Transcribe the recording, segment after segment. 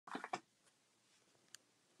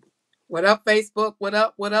What up, Facebook? What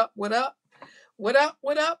up? What up? What up? What up?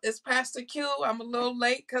 What up? It's Pastor Q. I'm a little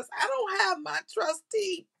late because I don't have my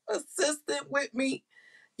trusty assistant with me.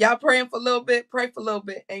 Y'all praying for a little bit. Pray for a little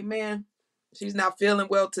bit. Amen. She's not feeling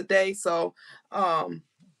well today, so um,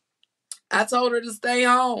 I told her to stay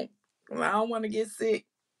home. I don't want to get sick.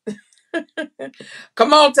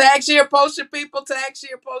 Come on, tag, share, post your people, tag,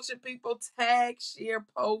 share, post your people, tag, share,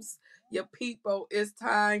 post your people. It's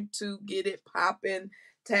time to get it popping.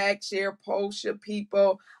 Tag, share, post your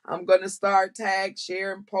people. I'm going to start tag,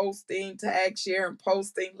 sharing, posting, tag, sharing,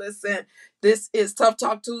 posting. Listen, this is Tough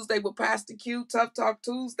Talk Tuesday with Pastor Q. Tough Talk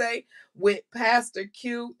Tuesday with Pastor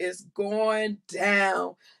Q is going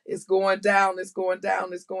down. It's going down. It's going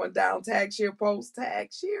down. It's going down. Tag, share, post,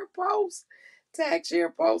 tag, share, post. Tag, share,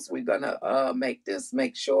 post. We're gonna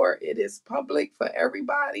make sure it is public for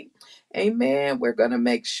everybody. Amen. We're gonna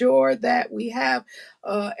make sure that we have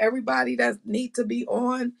everybody that need to be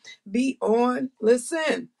on.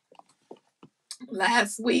 Listen,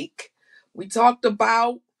 last week we talked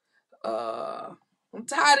about I'm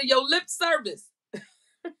tired of your lip service.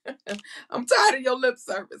 I'm tired of your lip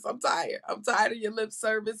service. I'm tired. I'm tired of your lip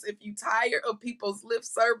service. If you tired of people's lip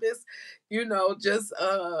service, just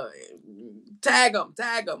tag them,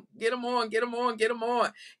 get them on, get them on, get them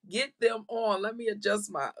on, get them on. Let me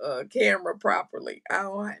adjust my camera properly.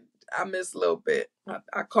 I missed a little bit.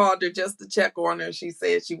 I called her just to check on her. She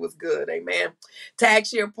said she was good. Amen. Tag,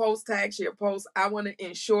 share, post, tag, share, post. I want to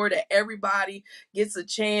ensure that everybody gets a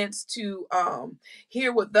chance to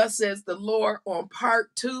hear what thus says the Lord on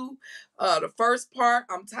part two. The first part,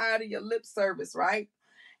 I'm tired of your lip service, right?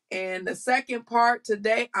 And the second part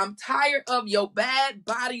today, I'm tired of your bad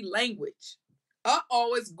body language.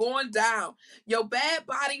 Uh-oh, it's going down. Your bad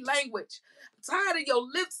body language. I'm tired of your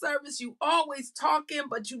lip service. You always talking,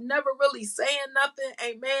 but you never really saying nothing.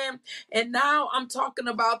 Amen. And now I'm talking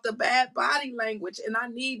about the bad body language. And I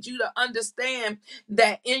need you to understand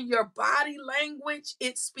that in your body language,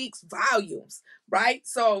 it speaks volumes, right?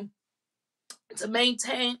 So to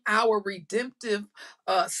maintain our redemptive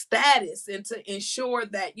status and to ensure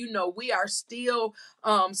that we are still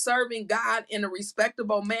serving God in a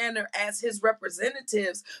respectable manner as his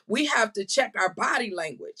representatives, we have to check our body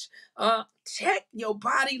language. Check your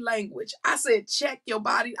body language. I said check your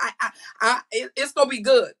body. It's gonna be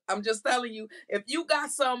good. I'm just telling you, if you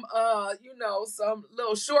got some some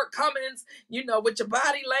little shortcomings with your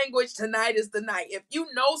body language, tonight is the night. If you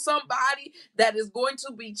know somebody that is going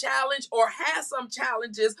to be challenged or has some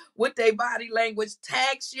challenges with their body language,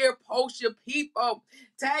 tag, share, post your people.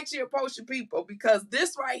 Tag, share, post your people, because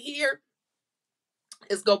this right here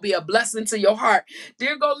is gonna be a blessing to your heart.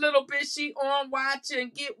 There go little bitch, she on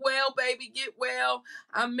watching. Get well, baby, get well.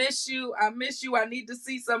 I miss you. I miss you. I need to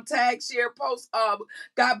see some tag, share, post.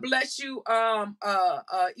 God bless you.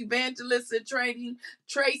 Evangelist and training.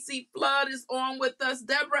 Tracy Flood is on with us.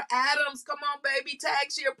 Deborah Adams, come on, baby.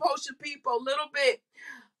 Tag, share, post your people. Little bit.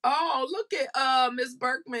 Oh, look at Miss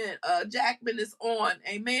Berkman. Jackman is on.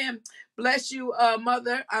 Amen. Bless you,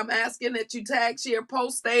 mother. I'm asking that you tag, share,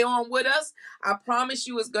 post, stay on with us. I promise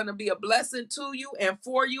you it's gonna be a blessing to you and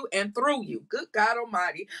for you and through you. Good God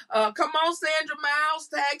Almighty. Come on, Sandra Miles.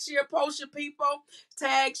 Tag, share, post your people.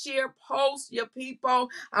 Tag, share, post your people.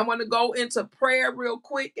 I want to go into prayer real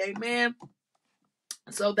quick. Amen,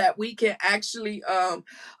 so that we can actually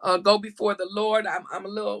go before the Lord. I'm a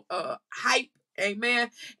little hype. Amen.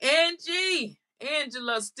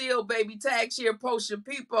 Angela Steele, baby, tag, share, post your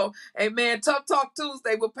people. Amen. Tough Talk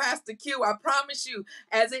Tuesday with Pastor Q. I promise you,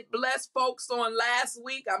 as it blessed folks on last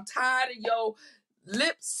week, I'm tired of your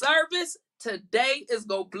lip service. Today is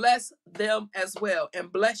going to bless them as well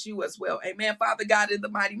and bless you as well. Amen. Father God, in the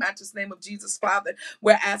mighty matchless name of Jesus, Father,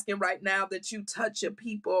 we're asking right now that you touch your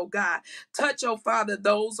people, oh God. Touch, oh Father,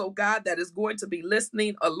 those, oh God, that is going to be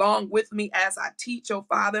listening along with me as I teach, oh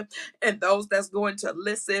Father, and those that's going to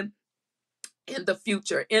listen in the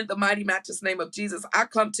future. In the mighty matchless name of Jesus, I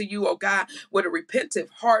come to you, oh God, with a repentant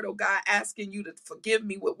heart, oh God, asking you to forgive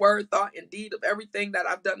me with word, thought, and deed of everything that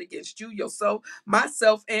I've done against you, yourself,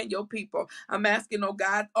 myself, and your people. I'm asking, oh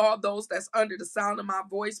God, all those that's under the sound of my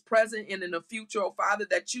voice, present and in the future, oh Father,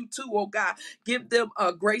 that you too, oh God, give them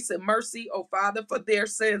grace and mercy, oh Father, for their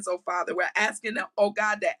sins, oh Father. We're asking, oh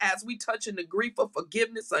God, that as we touch and agree for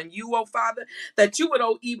forgiveness on you, oh Father, that you would,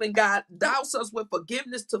 oh even God, douse us with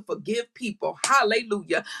forgiveness to forgive people, faithful.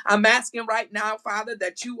 Hallelujah. I'm asking right now, Father,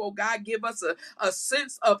 that you, oh God, give us a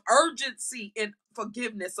sense of urgency in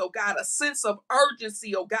forgiveness, oh God, a sense of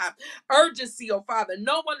urgency, oh God, urgency, oh Father.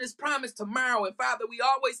 No one is promised tomorrow, and Father, we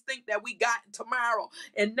always think that we got tomorrow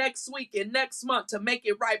and next week and next month to make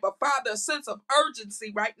it right, but Father, a sense of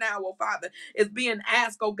urgency right now, oh Father, is being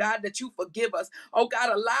asked, oh God, that you forgive us, oh God.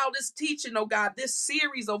 Allow this teaching, oh God, this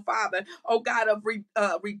series, oh Father, oh God, of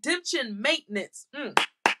redemption maintenance.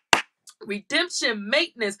 Redemption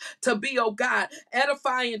maintenance to be, oh God,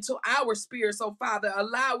 edifying to our spirits, oh Father.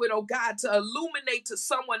 Allow it, oh God, to illuminate to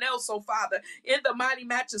someone else, oh Father, in the mighty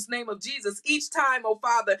matchless name of Jesus. Each time, oh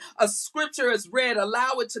Father, a scripture is read,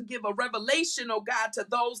 allow it to give a revelation, oh God, to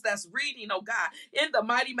those that's reading, oh God, in the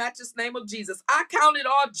mighty matchless name of Jesus. I count it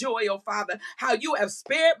all joy, oh Father, how you have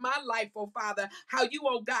spared my life, oh Father, how you,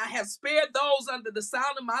 oh God, have spared those under the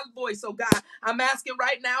sound of my voice, oh God. I'm asking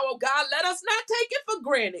right now, oh God, let us not take it for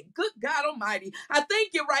granted. Good God Almighty. I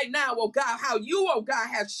thank you right now, oh God, how you, oh God,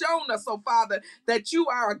 have shown us, oh Father, that you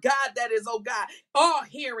are a God that is, oh God, all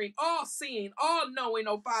hearing, all seeing, all knowing,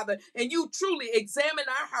 oh Father, and you truly examine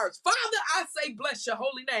our hearts. Father, I say, bless your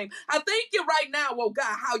holy name. I thank you right now, oh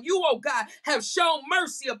God, how you, oh God, have shown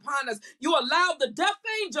mercy upon us. You allowed the death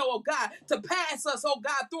angel, oh God, to pass us, oh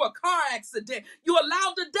God, through a car accident. You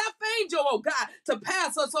allowed the death angel, oh God, to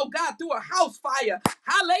pass us, oh God, through a house fire.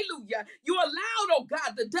 Hallelujah. You allowed, oh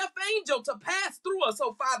God, the death angel to pass through us,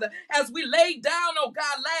 oh Father, as we laid down, oh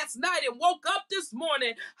God, last night and woke up this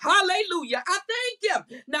morning. Hallelujah. I thank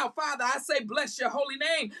you. Now, Father, I say, bless your holy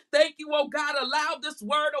name. Thank you, oh God. Allow this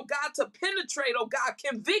word, oh God, to penetrate, oh God,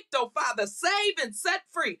 convict, oh Father, save and set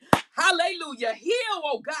free. Hallelujah. Heal,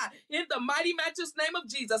 oh God, in the mighty matchless name of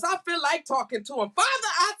Jesus. I feel like talking to him.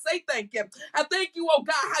 Father, I say thank you. I thank you, oh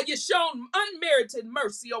God, how you shown unmerited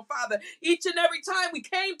mercy, oh Father. Each and every time we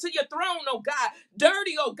came to your throne, oh God,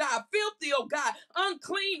 dirty, oh God, filthy, oh God,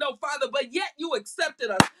 unclean, oh Father, but yet you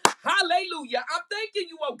accepted us. Hallelujah. I'm thanking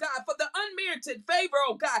you, oh God, for the unmerited favor,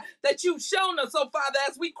 oh God, that you've shown us, oh Father,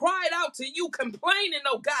 as we cried out to you, complaining,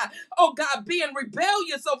 oh God, being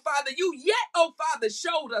rebellious, oh Father. You yet, oh Father,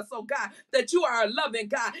 showed us, oh God, that you are a loving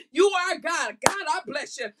God. You are God. God, I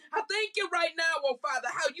bless you. I thank you right now, oh Father,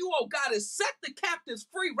 how you, oh God, has set the captives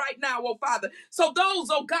free right now, oh Father. So those,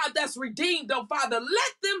 oh God, that's redeemed, oh Father,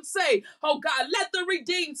 let them say, oh God, let the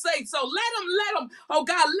redeemed say so. Let them, oh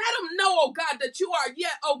God, let them know, oh God, that you are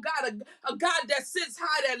yet, oh God, a God that sits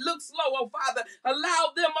high, that looks low, oh Father.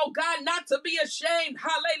 Allow them, oh God, not to be ashamed,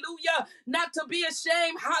 hallelujah, not to be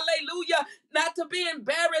ashamed, hallelujah, not to be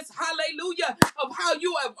embarrassed, hallelujah, of how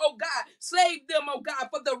you have, oh God, saved them, oh God,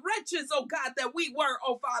 for the wretches, oh God, that we were,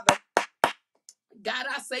 oh Father. God,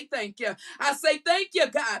 I say thank you. I say thank you,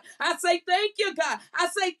 God. I say thank you, God. I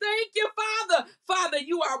say thank you, Father. Father,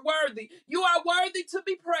 you are worthy. You are worthy to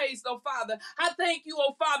be praised, oh Father. I thank you,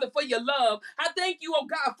 oh Father, for your love. I thank you, oh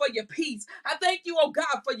God, for your peace. I thank you, oh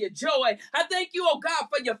God, for your joy. I thank you, oh God,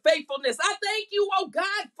 for your faithfulness. I thank you, oh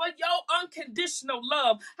God, for your unconditional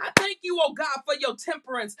love. I thank you, oh God, for your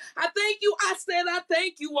temperance. I thank you. I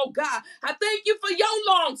thank you, oh God. I thank you for your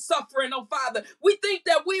long suffering, oh Father. We think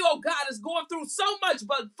that we, oh God, is going through so much,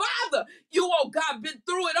 but Father, you, oh God, been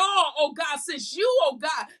through it all, oh God, since you, oh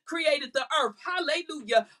God, created the earth.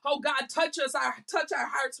 Hallelujah. Oh God, touch our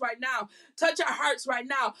hearts right now. Touch our hearts right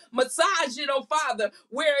now. Massage it, oh Father,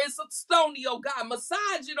 where it's stony, oh God.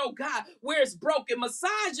 Massage it, oh God, where it's broken.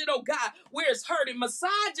 Massage it, oh God, where it's hurting. Massage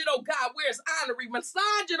it, oh God, where it's honoring.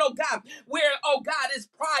 Massage it, oh God, where, oh God, is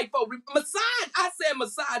prideful. Massage, I said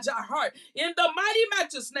massage our heart. In the mighty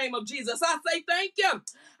matchless name of Jesus, I say thank you.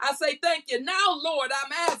 I say thank you. Now, Lord,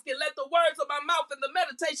 I'm asking, let the words of my mouth and the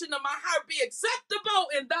meditation of my heart be acceptable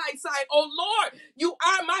in thy sight. Oh Lord, you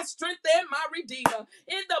are my strength and my redeemer.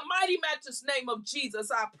 In the mighty matchless name of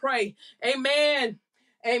Jesus, I pray. Amen.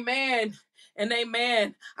 Amen. And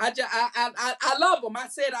amen. I love them. I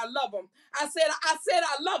said I love them. I said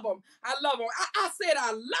I love them. I love them. I said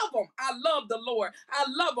I love them. I love the Lord. I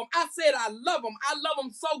love them. I said I love them. I love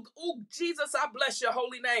them so. Oh Jesus, I bless your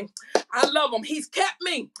holy name. I love him. He's kept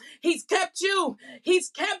me. He's kept you. He's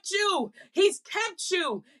kept you. He's kept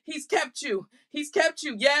you. He's kept you. He's kept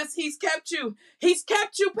you. Yes, he's kept you. He's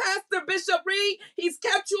kept you, Pastor Bishop Reed. He's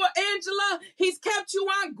kept you, Angela. He's kept you,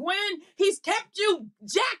 Aunt Gwen. He's kept you,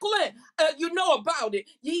 Jacqueline. You know about it.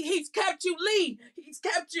 He's kept you, Lee. He's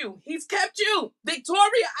kept you. He's kept you.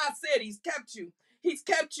 Victoria, I said he's kept you. He's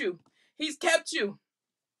kept you. He's kept you.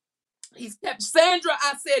 He's kept Sandra.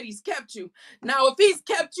 I said he's kept you. Now, if he's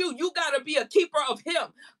kept you, you got to be a keeper of him.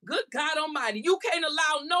 Good God Almighty. You can't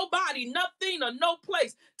allow nobody, nothing, or no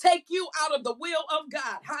place take you out of the will of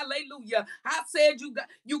God. Hallelujah. I said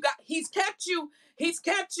he's kept you. He's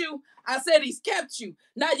kept you. I said he's kept you.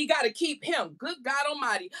 Now you got to keep him. Good God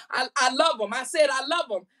Almighty. I love him. I said I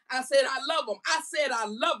love him. I said, I love him. I said, I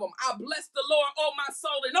love him. I bless the Lord, oh my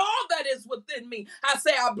soul, and all that is within me. I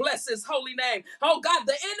say, I bless his holy name. Oh God,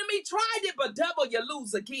 the enemy tried it, but devil, you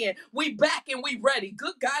lose again. We back and we ready.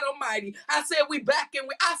 Good God Almighty. I said, we back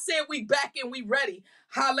and we ready.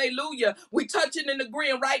 Hallelujah. We touching and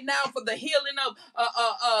agreeing right now for the healing of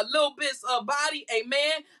little bit's body.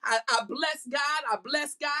 Amen. I bless God. I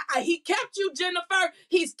bless God. He kept you, Jennifer.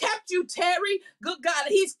 He's kept you, Terry. Good God.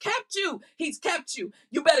 He's kept you. He's kept you.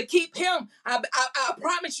 You better keep him. I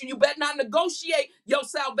promise you, you better not negotiate your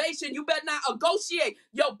salvation. You better not negotiate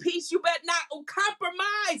your peace. You better not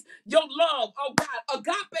compromise your love. Oh God,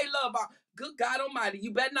 agape love. Good God Almighty.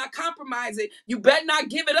 You better not compromise it. You better not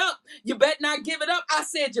give it up. You better not give it up. I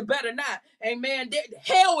said you better not. Amen.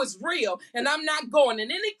 Hell is real, and I'm not going. And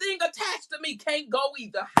anything attached to me can't go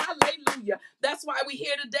either. Hallelujah. That's why we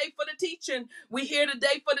here today for the teaching. We here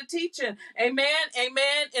today for the teaching. Amen.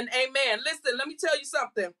 Amen. And amen. Listen, let me tell you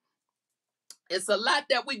something. It's a lot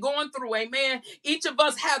that we're going through, amen. Each of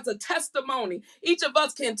us has a testimony. Each of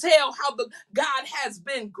us can tell how the God has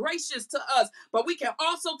been gracious to us, but we can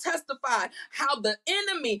also testify how the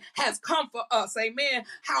enemy has come for us, amen.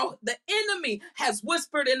 How the enemy has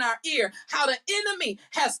whispered in our ear, how the enemy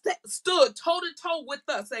has stood toe to toe with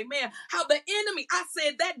us, amen. How the enemy, I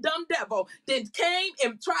said that dumb devil, then came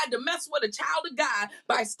and tried to mess with a child of God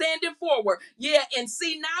by standing forward. Yeah, and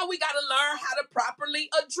see, now we got to learn how to properly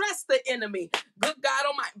address the enemy. Good God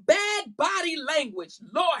Almighty. Bad body language.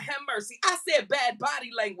 Lord have mercy. I said bad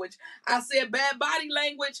body language. I said bad body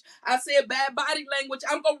language. I said bad body language.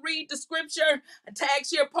 I'm going to read the scripture. Tag,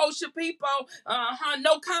 share, post your people.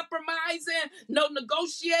 No compromising. No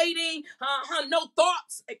negotiating. No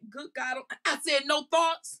thoughts. Good God. I said no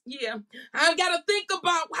thoughts. Yeah. I got to think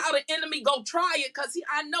about how the enemy go try it because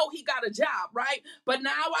I know he got a job, right? But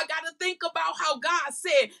now I got to think about how God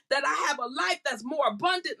said that I have a life that's more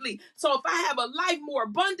abundantly. So if I have a life more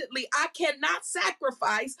abundantly, I cannot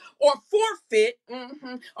sacrifice or forfeit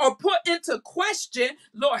or put into question,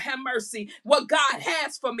 Lord have mercy, what God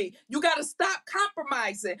has for me. You got to stop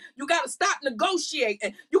compromising. You got to stop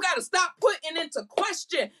negotiating. You got to stop putting into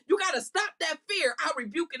question. You got to stop that fear. I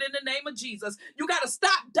rebuke it in the name of Jesus. You got to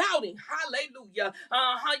stop doubting. Hallelujah.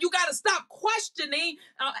 You got to stop questioning,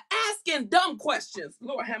 asking dumb questions.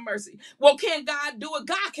 Lord have mercy. Well, can God do it?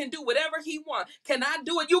 God can do whatever he wants. Can I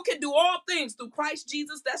do it? You can do all things through Christ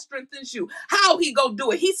Jesus that strengthens you. How he go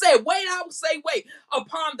do it? He said, wait, I will say, wait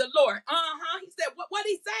upon the Lord. He said, what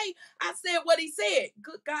he say? I said what he said.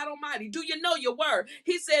 Good God Almighty. Do you know your word?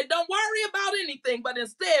 He said, don't worry about anything, but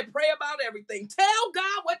instead pray about everything. Tell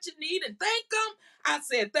God what you need and thank him. I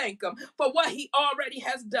said, thank him for what he already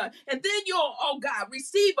has done. And then you'll, oh God,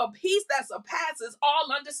 receive a peace that surpasses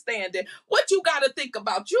all understanding. What you got to think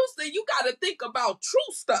about? You see, you got to think about true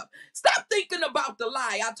stuff. Stop thinking about the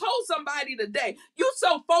lie. I told somebody today, you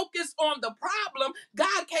so focused on the problem,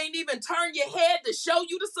 God can't even turn your head to show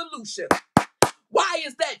you the solution. Why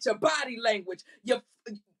is that? Your body language. Your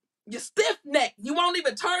stiff neck. You won't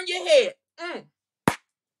even turn your head.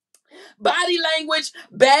 Body language,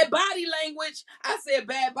 bad body language. I said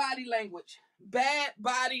bad body language. Bad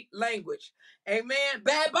body language. Amen.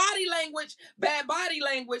 Bad body language. Bad body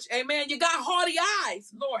language. Amen. You got haughty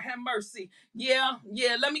eyes. Lord have mercy. Yeah.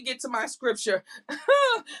 Let me get to my scripture.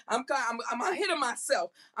 I'm ahead of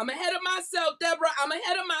myself. I'm ahead of myself, Deborah. I'm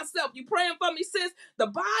ahead of myself. You praying for me, sis? The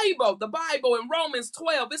Bible in Romans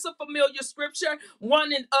 12. It's a familiar scripture.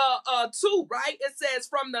 1 and 2, right? It says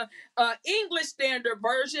from the English Standard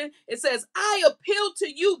Version, it says, I appeal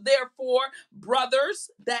to you, therefore,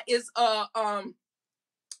 brothers.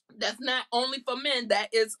 That's not only for men, that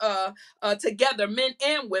is together, men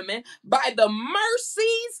and women, by the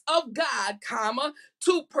mercies of God,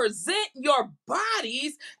 to present your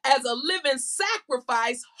bodies as a living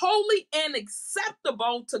sacrifice, holy and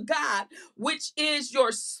acceptable to God, which is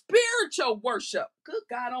your spiritual worship. Good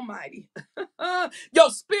God Almighty. Your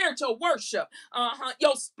spiritual worship.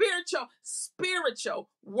 Your spiritual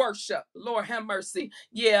worship. Lord have mercy.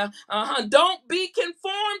 Yeah. Don't be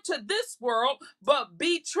conformed to this world, but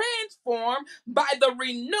be transformed by the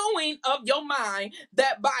renewing of your mind,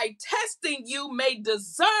 that by testing you may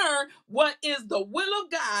discern what is the will of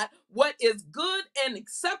God, what is good and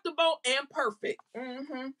acceptable and perfect.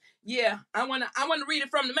 Yeah, I wanna read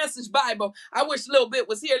it from the Message Bible. I wish Little Bit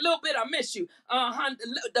was here. Little Bit, I miss you.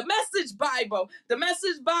 The Message Bible. The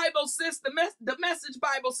Message Bible, sis. The Message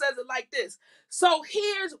Bible says it like this. So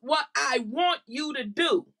here's what I want you to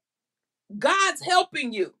do. God's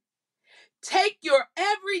helping you. Take your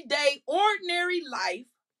everyday, ordinary life,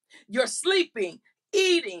 your sleeping,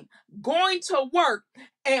 eating, going to work,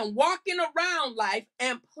 and walking around life,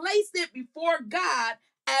 and place it before God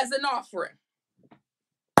as an offering.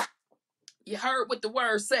 You heard what the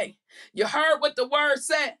word say. You heard what the word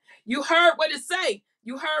said. You heard what it say.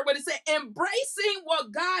 You heard what it said. Embracing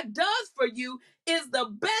what God does for you is the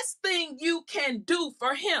best thing you can do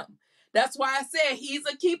for him. That's why I said he's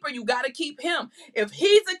a keeper. You got to keep him. If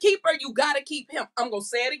he's a keeper, you got to keep him. I'm going to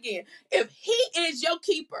say it again. If he is your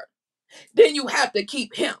keeper, then you have to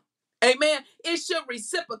keep him. Amen. It should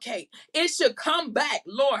reciprocate. It should come back.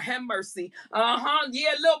 Lord have mercy. Yeah,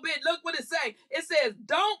 a little bit. Look what it says. It says,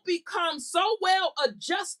 don't become so well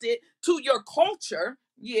adjusted to your culture.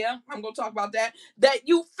 Yeah, I'm going to talk about that. That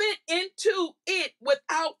you fit into it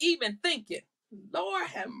without even thinking. Lord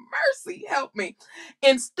have mercy. Help me.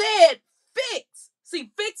 Instead, fix.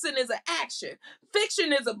 See, fixing is an action.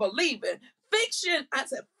 Fiction is a believing. Fiction, I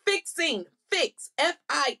said fixing. Fix.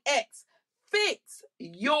 Fix. Fix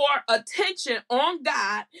your attention on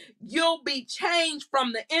God, you'll be changed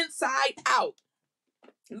from the inside out.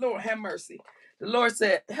 Lord have mercy. The Lord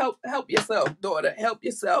said, help yourself, daughter. Help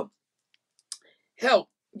yourself. Help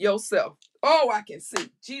yourself. Oh, I can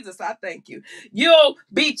see. Jesus, I thank you. You'll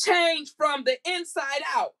be changed from the inside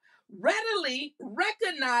out, readily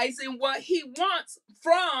recognizing what he wants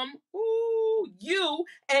from you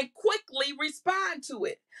and quickly respond to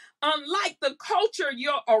it. Unlike the culture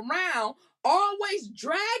you're around, always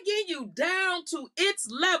dragging you down to its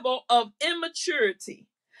level of immaturity.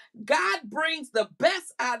 God brings the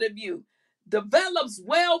best out of you, develops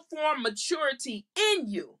well-formed maturity in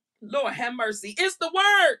you. Lord have mercy. It's the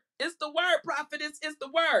word. It's the word, prophet. It's the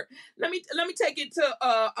word. Let me take it to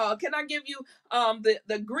can I give you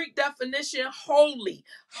the Greek definition? Holy.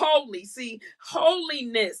 See,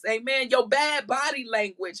 holiness. Amen. Your bad body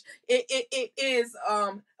language. It is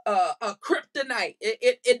a kryptonite.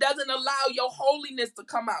 It doesn't allow your holiness to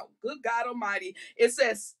come out. Good God Almighty. It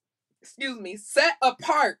says, excuse me, set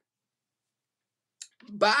apart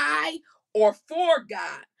by or for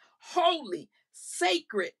God, holy,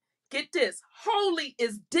 sacred. Get this, holy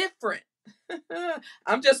is different.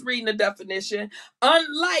 I'm just reading the definition.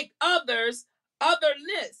 Unlike others,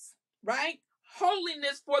 otherness, right?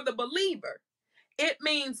 Holiness for the believer. It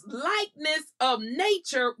means likeness of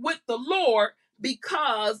nature with the Lord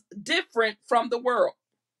because different from the world.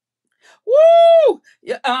 Woo!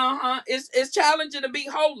 Yeah, It's challenging to be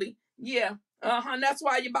holy. Yeah. That's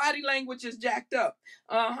why your body language is jacked up.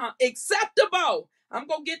 Acceptable. I'm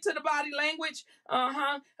gonna get to the body language.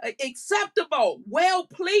 Acceptable, well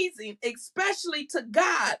pleasing, especially to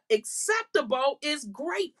God. Acceptable is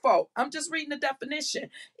grateful. I'm just reading the definition.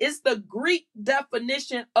 It's the Greek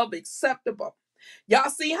definition of acceptable. Y'all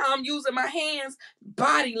see how I'm using my hands?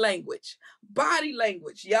 Body language. Body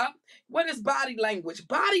language. Yeah. What is body language?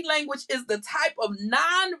 Body language is the type of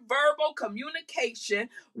nonverbal communication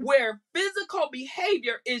where physical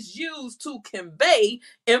behavior is used to convey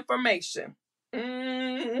information.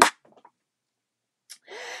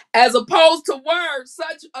 As opposed to words,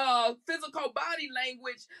 such physical body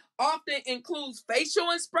language often includes facial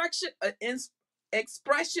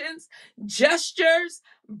expressions, gestures,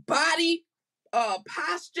 body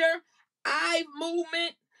posture, eye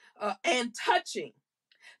movement, and touching.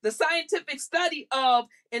 The scientific study of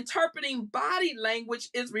interpreting body language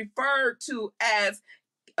is referred to as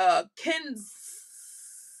Kinesics.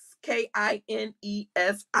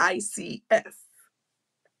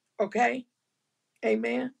 Okay?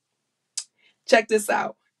 Amen. Check this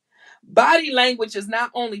out. Body language is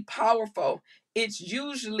not only powerful, it's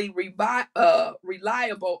usually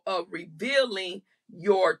reliable of revealing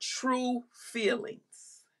your true feelings.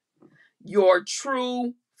 Your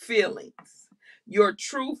true feelings. Your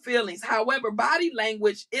true feelings. However, body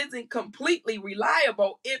language isn't completely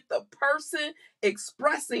reliable if the person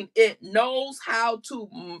expressing it knows how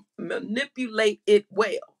to manipulate it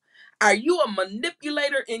well. Are you a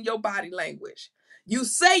manipulator in your body language? You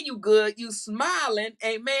say you good, you smiling,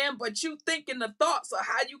 amen, but you thinking the thoughts of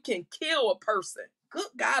how you can kill a person.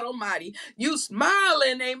 Good God Almighty. You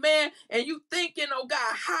smiling, amen, and you thinking, oh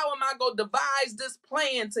God, how am I going to devise this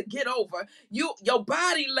plan to get over? Your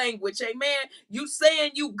body language, amen. You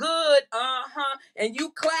saying you good, and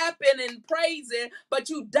you clapping and praising, but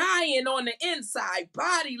you dying on the inside.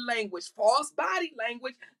 Body language, false body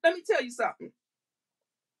language. Let me tell you something.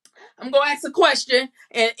 I'm gonna ask a question,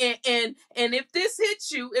 and if this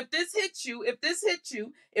hits you, if this hits you, if this hits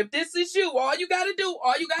you, if this is you, all you gotta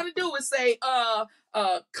do is say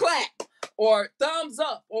clap or thumbs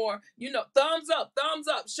up, or thumbs up,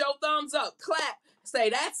 show thumbs up, clap.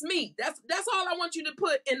 Say that's me. That's all I want you to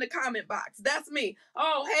put in the comment box. That's me.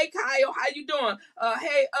 Oh, hey Kyle, how you doing?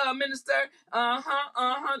 Hey Minister.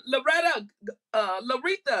 Loretta,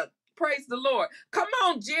 Laretha. Praise the Lord. Come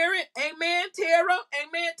on, Jared. Amen. Tara.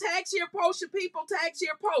 Amen. Tag your post, your people. Tag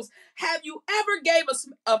your post. Have you ever gave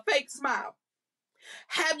a fake smile?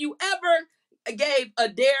 Have you ever gave a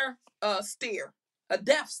dare stare, a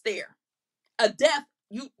death stare, a death?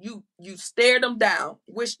 You stared them down,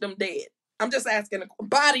 wished them dead. I'm just asking.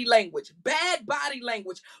 Body language, bad body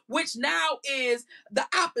language, which now is the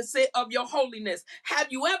opposite of your holiness. Have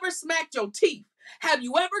you ever smacked your teeth? Have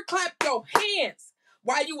you ever clapped your hands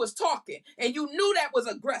while you was talking and you knew that was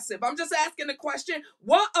aggressive? I'm just asking the question.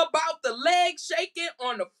 What about the leg shaking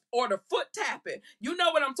on the or the foot tapping? You know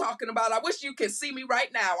what I'm talking about. I wish you could see me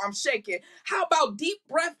right now. I'm shaking. How about deep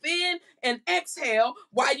breath in and exhale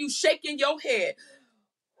while you shaking your head?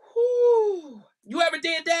 Whew. You ever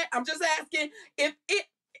did that? I'm just asking. If it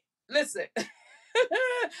Listen,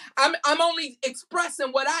 I'm only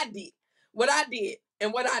expressing what I did,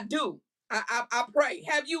 and what I do. I pray.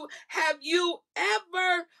 Have you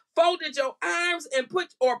ever folded your arms and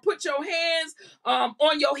put your hands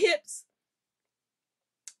on your hips?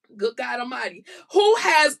 Good God Almighty. Who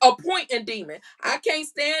has a pointing demon? I can't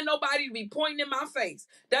stand nobody to be pointing in my face.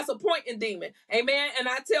 That's a pointing demon. Amen. And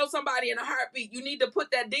I tell somebody in a heartbeat, you need to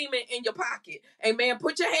put that demon in your pocket. Amen.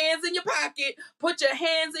 Put your hands in your pocket. Put your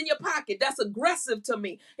hands in your pocket. That's aggressive to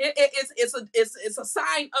me. It's a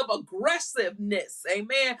sign of aggressiveness.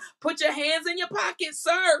 Amen. Put your hands in your pocket,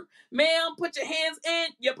 sir. Ma'am, put your hands in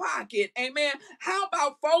your pocket. Amen. How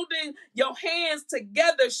about folding your hands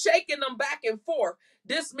together, shaking them back and forth?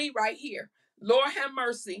 This me right here. Lord have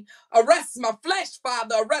mercy. Arrest my flesh,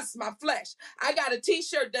 Father. Arrest my flesh. I got a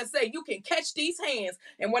t-shirt that say you can catch these hands.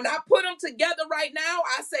 And when I put them together right now,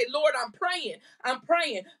 I say, Lord, I'm praying. I'm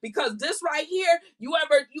praying. Because this right here, you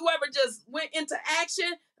ever just went into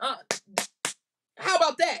action? How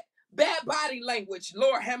about that? Bad body language.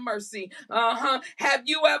 Lord have mercy. Have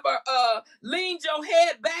you ever leaned your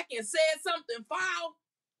head back and said something foul?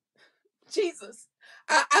 Jesus.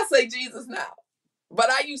 I say Jesus now. But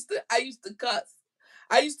I used to cuss.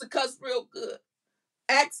 I used to cuss real good.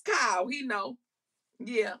 Ask Kyle, he know.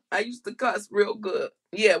 Yeah, I used to cuss real good.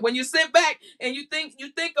 Yeah, when you sit back and you think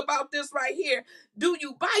about this right here, do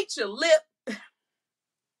you bite your lip?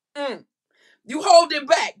 Mm. You hold it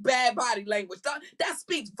back. Bad body language. That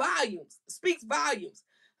speaks volumes. Speaks volumes.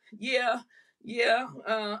 Yeah,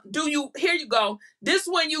 yeah. Do you? Here you go. This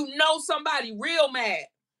when you know somebody real mad.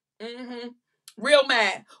 Mm-hmm. Real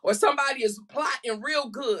mad, or somebody is plotting real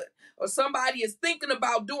good, or somebody is thinking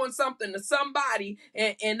about doing something to somebody,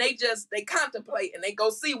 and they contemplate and they go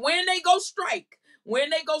see when they go strike. When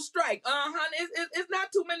they go strike, it's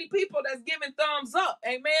not too many people that's giving thumbs up.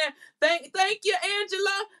 Amen. Thank you,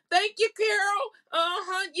 Angela. Thank you, Carol.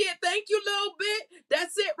 Yeah, thank you, little bit.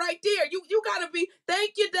 That's it right there. You gotta be.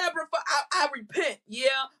 Thank you, Deborah. For I repent.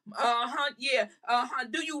 Yeah. Yeah.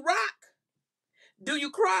 Do you rock? Do you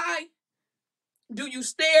cry? Do you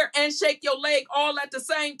stare and shake your leg all at the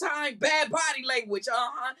same time? Bad body language.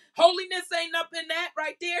 Holiness ain't up in that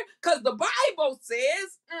right there. Because the Bible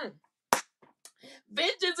says,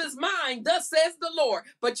 vengeance is mine, thus says the Lord.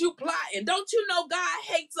 But you plotting. Don't you know God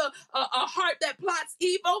hates a heart that plots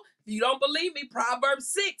evil? If you don't believe me,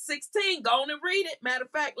 Proverbs 6:16. Go on and read it. Matter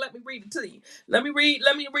of fact, let me read it to you. Let me read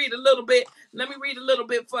a little bit. Let me read a little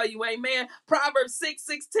bit for you. Amen. Proverbs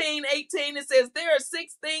 6:16, 18. It says, there are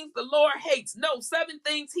 6 things the Lord hates. No, 7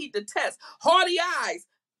 things he detests. Haughty eyes,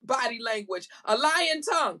 body language. A lying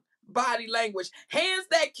tongue, body language. Hands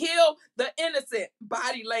that kill the innocent,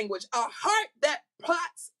 body language. A heart that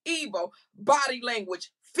plots evil, body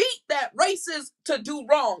language. Feet that races to do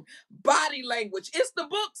wrong, body language. It's the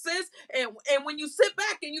book, sis. And when you sit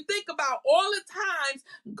back and you think about all the times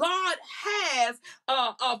God has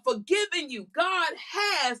forgiven you, God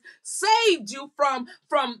has saved you from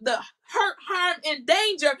the hurt, harm, and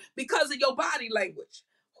danger because of your body language.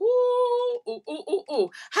 Ooh, ooh, ooh, ooh, ooh.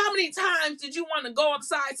 How many times did you want to go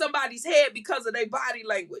upside somebody's head because of their body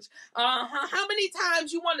language? How many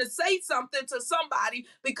times you want to say something to somebody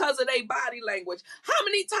because of their body language? How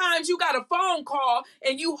many times you got a phone call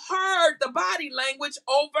and you heard the body language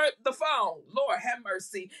over the phone? Lord have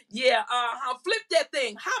mercy. Yeah, flip that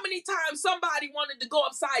thing. How many times somebody wanted to go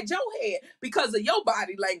upside your head because of your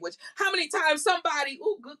body language? How many times somebody,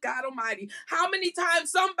 oh, good God Almighty, how many times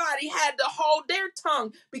somebody had to hold their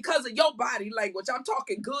tongue because of your body language. I'm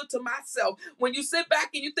talking good to myself. When you sit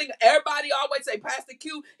back and you think, everybody always say Pastor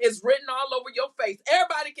Q is written all over your face.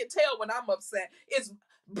 Everybody can tell when I'm upset. It's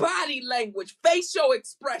body language, facial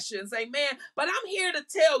expressions, amen. But I'm here to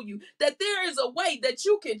tell you that there is a way that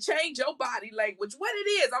you can change your body language. What it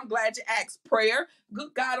is, I'm glad you asked. Prayer.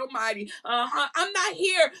 Good God Almighty. I'm not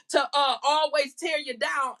here to always tear you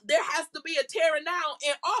down. There has to be a tearing down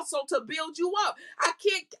and also to build you up. I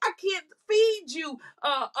can't feed you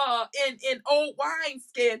in old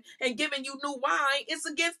wineskin and giving you new wine. It's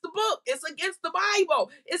against the book. It's against the Bible.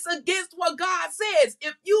 It's against what God says.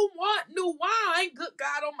 If you want new wine, good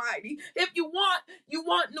God Almighty, if you want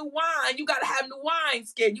new wine, you got to have new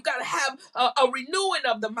wineskin. You got to have a renewing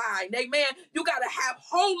of the mind. Amen. You got to have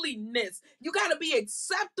holiness. You got to be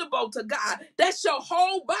acceptable to God. That's your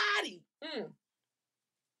whole body.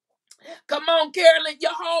 Come on, Carolyn,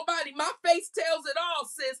 your whole body. My face tells it all,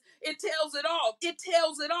 sis. It tells it all. It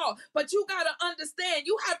tells it all. But you got to understand,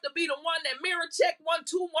 you have to be the one that mirror check 1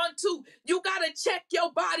 2 1 2. You got to check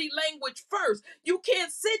your body language first. You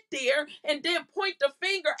can't sit there and then point the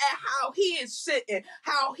finger at how he is sitting,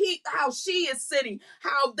 how she is sitting,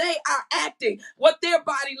 how they are acting, what their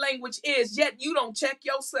body language is, yet you don't check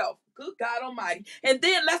yourself. Good God Almighty. And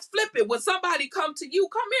then let's flip it. When somebody come to you,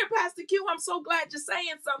 come here, Pastor Q. I'm so glad you're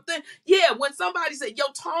saying something. Yeah, when somebody said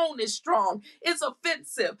your tone is strong, it's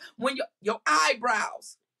offensive. When your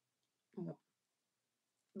eyebrows,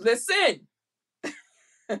 listen.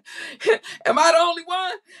 Am I the only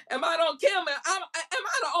one? Am I the Kim? Am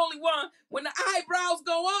I the only one? When the eyebrows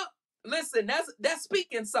go up, listen, that's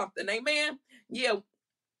speaking something. Amen. Yeah.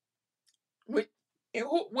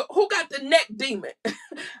 Who got the neck demon?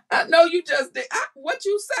 I know you just did. What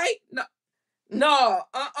you say? No. No,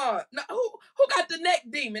 no. Who got the neck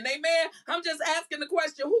demon? Amen. I'm just asking the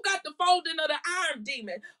question. Who got the folding of the arm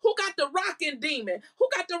demon? Who got the rocking demon? Who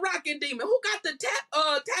got the rocking demon? Who got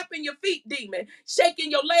the tapping your feet demon?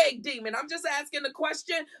 Shaking your leg demon? I'm just asking the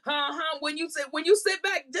question. When you sit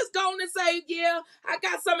back, just go on and say, yeah, I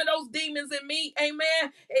got some of those demons in me.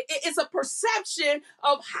 Amen. It's a perception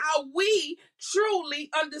of how we truly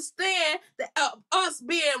understand that us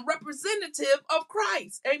being representative of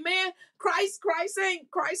Christ. Amen. Christ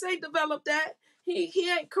ain't developed that.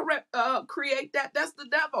 He ain't create that. That's the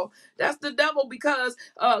devil. That's the devil because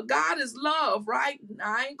God is love, right?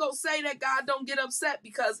 I ain't gonna say that God don't get upset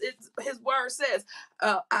because his word says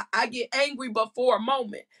I get angry but for a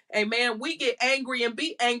moment. Amen. We get angry and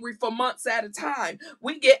be angry for months at a time.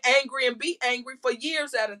 We get angry and be angry for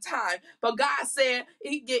years at a time. But God said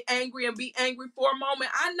he get angry and be angry for a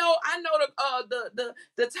moment. I know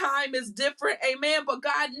the time is different, amen. But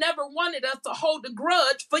God never wanted us to hold a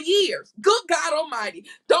grudge for years. Good God Almighty.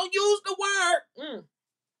 Don't use the word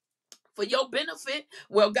for your benefit.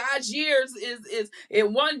 Well, God's years is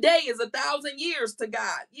in one day is 1,000 years to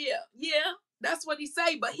God. Yeah. That's what he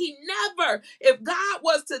say. But he never, if God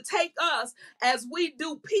was to take us as we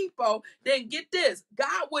do people, then get this,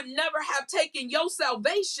 God would never have taken your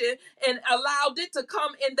salvation and allowed it to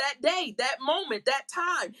come in that day, that moment, that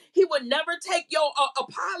time. He would never take your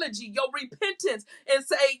apology, your repentance and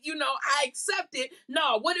say, I accept it.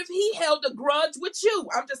 No, what if he held a grudge with you?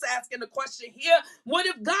 I'm just asking the question here. What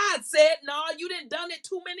if God said, no, you didn't done it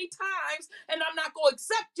too many times and I'm not going to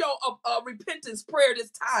accept your repentance prayer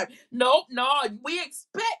this time? No, we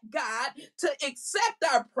expect God to accept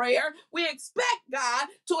our prayer. We expect God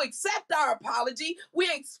to accept our apology.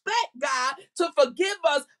 We expect God to forgive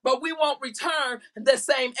us, but we won't return the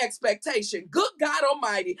same expectation. Good God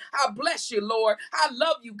Almighty, I bless you, Lord. I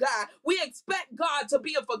love you, God. We expect God to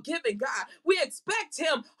be a forgiving God. We expect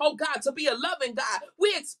him, oh God, to be a loving God.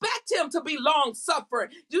 We expect him to be long suffering.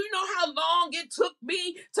 Do you know how long it took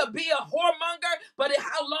me to be a whoremonger, but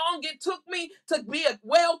how long it took me to be a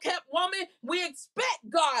well-kept woman? We expect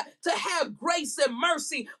God to have grace and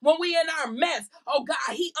mercy when we in our mess. Oh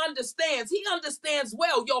God, he understands. He understands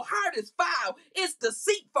well. Your heart is foul. It's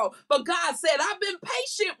deceitful. But God said, I've been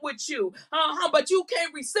patient with you. But you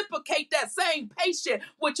can't reciprocate that same patience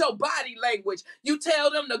with your body language. You tell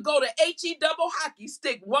them to go to HE double hockey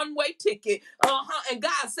stick, one-way ticket. And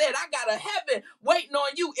God said, I got a heaven waiting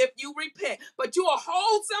on you if you repent. But you'll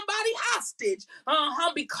hold somebody hostage,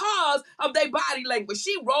 because of their body language.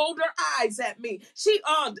 She rolled her eyes at me. She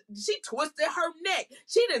twisted her neck.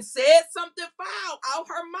 She done said something foul out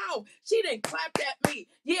her mouth. She done clapped at me.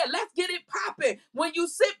 Yeah, let's get it popping. When you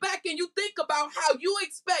sit back and you think about how you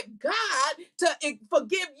expect God to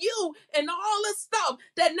forgive you and all the stuff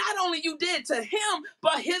that not only you did to him,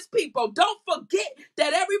 but his people. Don't forget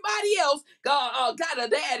that everybody else got a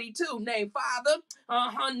daddy too named Father.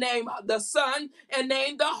 name the Son and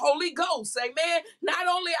name the Holy Ghost. Amen. Not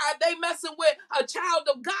only are they messing with a child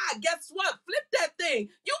of God, guess what? Flip that thing.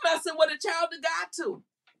 You messing with a child of God too.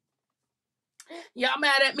 Y'all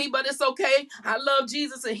mad at me, but it's okay. I love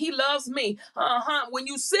Jesus and he loves me. When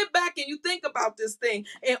you sit back and you think about this thing,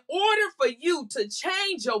 in order for you to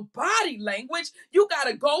change your body language, you got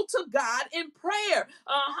to go to God in prayer.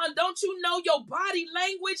 Don't you know your body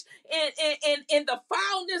language and the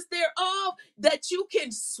foulness thereof, that you can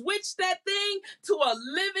switch that thing to a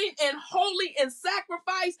living and holy and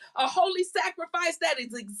sacrifice, a holy sacrifice that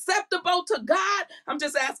is acceptable to God? I'm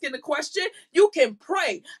just asking the question. You can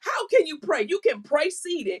pray. How can you pray? You can pray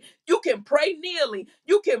seated. You can pray kneeling.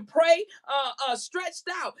 You can pray stretched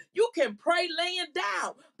out. You can pray laying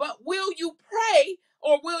down. But will you pray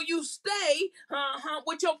or will you stay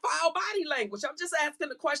with your foul body language? I'm just asking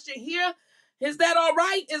the question here. Is that all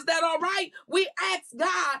right? Is that all right? We ask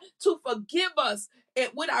God to forgive us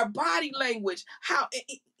with our body language. How?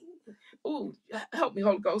 Ooh, help me,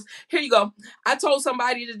 Holy Ghost. Here you go. I told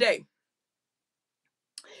somebody today,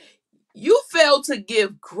 you fail to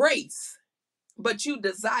give grace, but you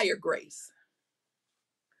desire grace.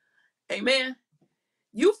 Amen.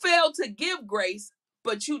 You fail to give grace,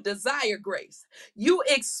 but you desire grace. You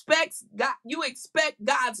expect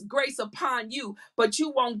God's grace upon you, but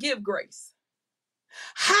you won't give grace.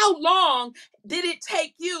 How long did it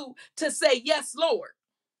take you to say yes, Lord?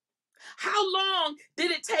 How long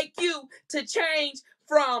did it take you to change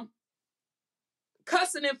from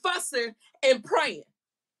cussing and fussing and praying?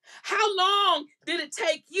 How long did it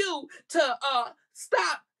take you to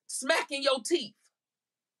stop smacking your teeth?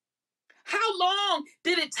 How long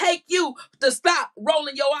did it take you to stop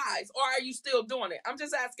rolling your eyes? Or are you still doing it? I'm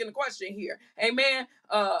just asking a question here. Amen.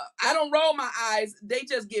 I don't roll my eyes. They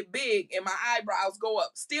just get big and my eyebrows go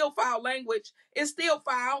up. Still foul language. It's still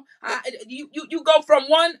foul. You go from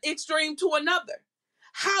one extreme to another.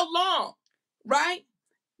 How long? Right?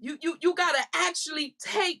 You got to actually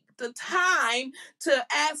take the time to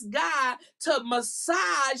ask God to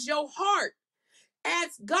massage your heart.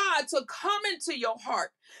 Ask God to come into your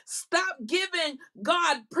heart. Stop giving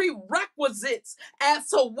God prerequisites as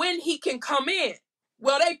to when he can come in.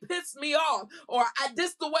 Well, they pissed me off, or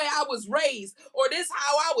this the way I was raised, or this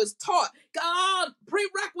how I was taught. God,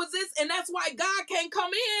 prerequisites, and that's why God can't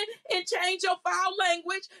come in and change your foul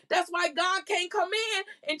language. That's why God can't come in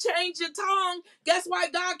and change your tongue. That's why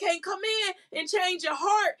God can't come in and change your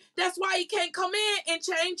heart. That's why he can't come in and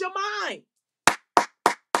change your mind.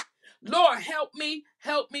 Lord, help me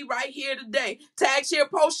right here today. Tag, share,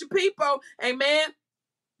 post your people. Amen.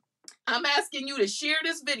 I'm asking you to share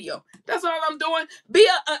this video. That's all I'm doing. Be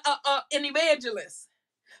an evangelist.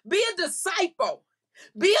 Be a disciple.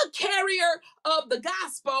 Be a carrier of the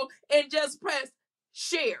gospel and just press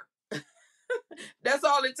share. That's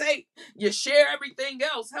all it takes. You share everything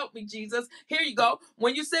else. Help me, Jesus. Here you go.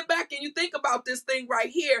 When you sit back and you think about this thing right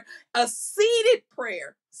here, a seated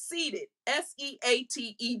prayer, seated,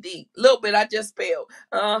 SEATED. Little bit I just spelled.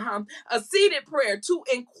 A seated prayer to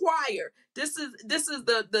inquire. This is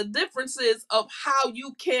the differences of how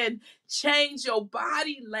you can change your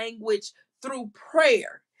body language through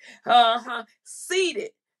prayer.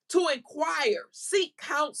 Seated, to inquire, seek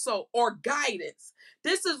counsel or guidance.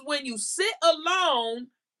 This is when you sit alone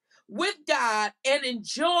with God and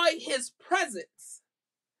enjoy his presence,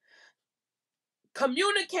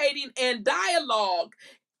 communicating and dialogue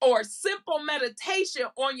or simple meditation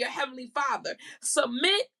on your Heavenly Father.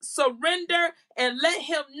 Submit, surrender, and let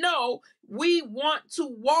him know we want to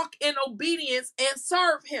walk in obedience and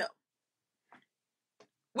serve him.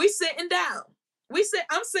 We sitting down.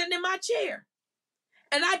 I'm sitting in my chair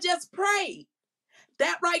and I just prayed.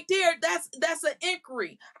 That right there, that's an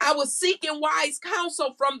inquiry. I was seeking wise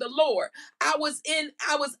counsel from the Lord. I was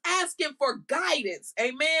asking for guidance.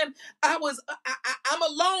 Amen. I'm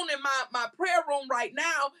alone in my prayer room right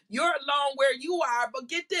now. You're alone where you are, but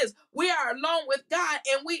get this. We are alone with God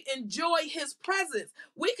and we enjoy his presence.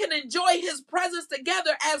 We can enjoy his presence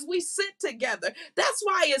together as we sit together. That's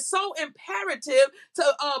why it's so imperative to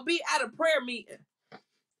be at a prayer meeting.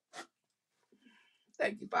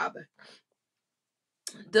 Thank you, Father.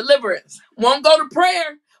 Deliverance. Won't go to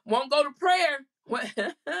prayer.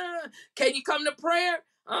 Can you come to prayer?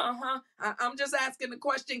 I'm just asking the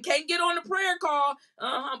question. Can't get on the prayer call.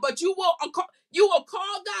 But you will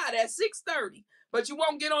call God at 6:30. but you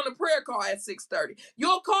won't get on the prayer call at 6:30.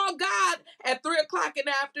 You'll call God at 3 o'clock in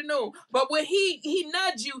the afternoon. But when he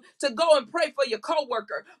nudge you to go and pray for your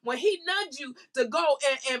coworker, when he nudge you to go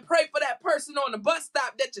and pray for that person on the bus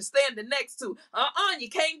stop that you're standing next to, you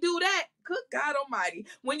can't do that. Good God Almighty.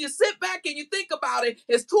 When you sit back and you think about it,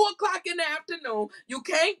 it's 2 o'clock in the afternoon. You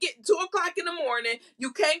can't get 2 o'clock in the morning.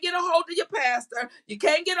 You can't get a hold of your pastor. You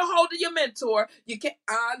can't get a hold of your mentor. You can't,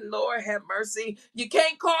 Lord have mercy. You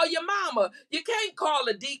can't call your mama. You can't call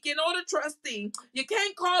a deacon or the trustee. You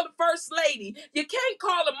can't call the first lady. You can't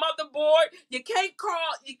call a motherboard.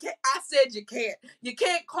 I said you can't. You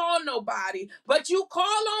can't call nobody, but you call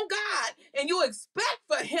on God and you expect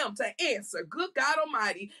for him to answer. Good God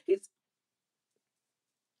Almighty.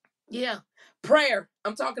 Yeah, prayer.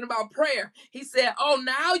 I'm talking about prayer. He said, oh,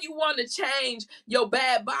 now you want to change your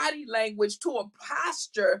bad body language to a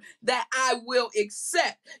posture that I will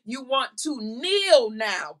accept. You want to kneel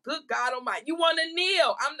now. Good God Almighty. You want to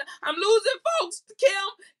kneel. I'm losing folks.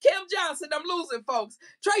 Kim Johnson, I'm losing folks.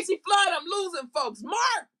 Tracy Flood, I'm losing folks.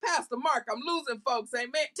 Pastor Mark, I'm losing folks.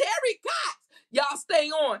 Amen. Terry Cox, y'all stay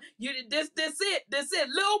on. This it.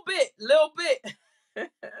 Little bit.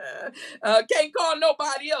 Can't call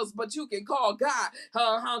nobody else, but you can call God,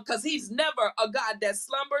 because he's never a God that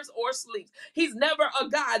slumbers or sleeps. He's never a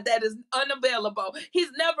God that is unavailable. He's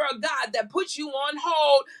never a God that puts you on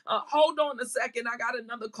hold. Hold on a second, I got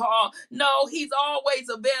another call. No, he's always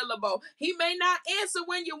available. He may not answer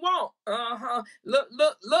when you want. Look.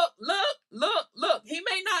 He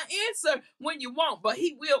may not answer when you want, but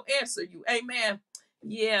he will answer you. Amen.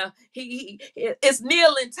 Yeah, it's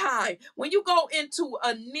kneeling time. When you go into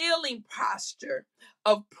a kneeling posture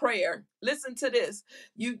of prayer, listen to this.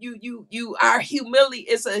 You are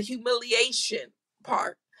it's a humiliation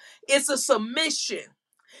part. It's a submission.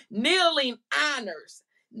 Kneeling honors.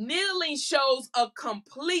 Kneeling shows a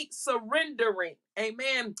complete surrendering.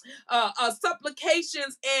 Amen.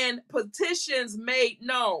 Supplications and petitions made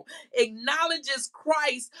known. Acknowledges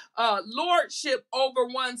Christ's lordship over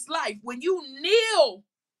one's life. When you kneel,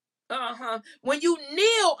 when you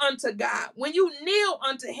kneel unto God, when you kneel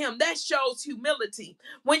unto him, that shows humility.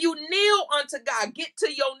 When you kneel unto God, get to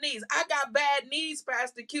your knees. I got bad knees,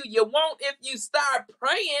 Pastor Q. You won't if you start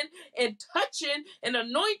praying and touching and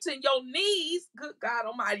anointing your knees. Good God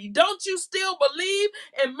Almighty. Don't you still believe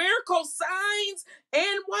in miracle signs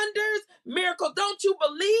and wonders? Miracle, don't you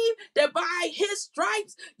believe that by his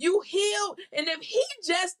stripes you healed? And if he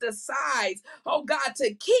just decides, oh God,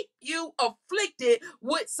 to keep you afflicted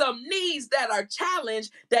with some knees that are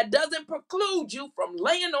challenged, that doesn't preclude you from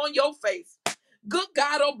laying on your face. Good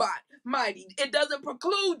God Almighty, it doesn't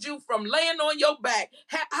preclude you from laying on your back.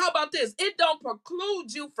 How about this? It don't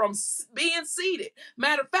preclude you from being seated.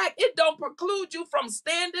 Matter of fact, it don't preclude you from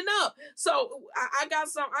standing up. So I got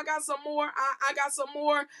some more. I got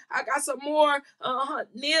some more.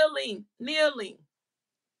 Kneeling.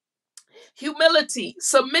 Humility,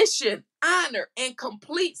 submission, honor, and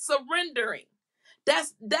complete surrendering.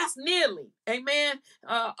 That's kneeling. Amen.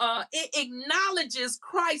 It acknowledges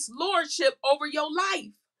Christ's lordship over your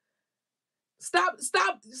life. Stop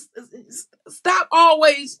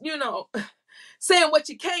always, saying what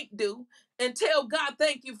you can't do, and tell God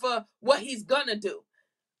thank you for what he's gonna do.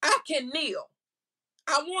 I can kneel.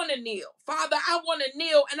 I want to kneel. Father, I want to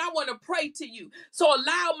kneel and I want to pray to you. So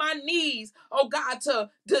allow my knees, oh God, to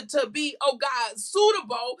be, oh God,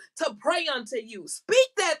 suitable to pray unto you.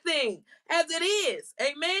 Speak that thing as it is.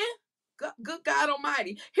 Amen. Good God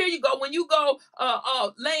Almighty. Here you go. When you go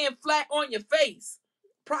laying flat on your face,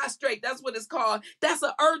 prostrate, that's what it's called. That's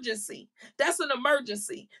an urgency. That's an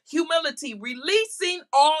emergency. Humility, releasing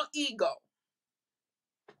all ego.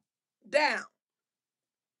 Down.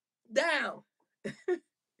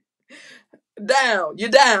 You're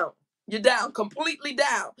down, completely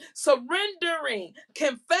down. Surrendering,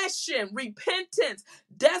 confession, repentance,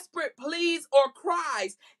 desperate pleas or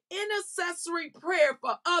cries, intercessory prayer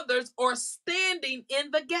for others, or standing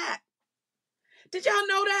in the gap. Did y'all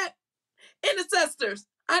know that? Intercessors,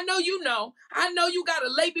 I know you know. I know you got to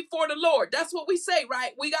lay before the Lord. That's what we say,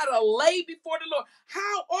 right? We got to lay before the Lord.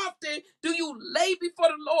 How often do you lay before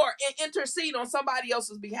the Lord and intercede on somebody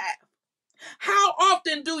else's behalf? How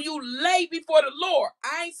often do you lay before the Lord?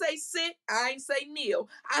 I ain't say sit, I ain't say kneel.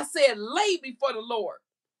 I said lay before the Lord.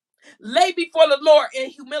 Lay before the Lord in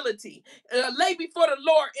humility. Lay before the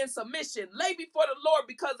Lord in submission. Lay before the Lord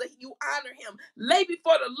because you honor him. Lay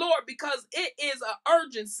before the Lord because it is an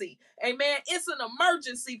urgency. Amen. It's an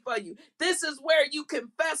emergency for you. This is where you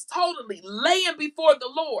confess totally, laying before the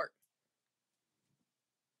Lord.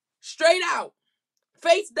 Straight out,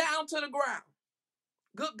 face down to the ground.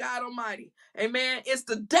 Good God Almighty. Amen. It's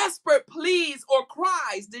the desperate pleas or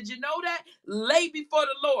cries. Did you know that? Lay before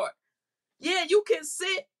the Lord. Yeah, you can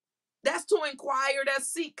sit. That's to inquire, that's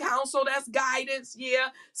seek counsel, that's guidance. Yeah,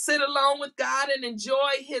 sit alone with God and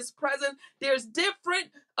enjoy his presence. There's different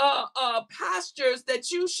postures that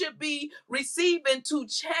you should be receiving to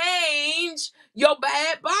change your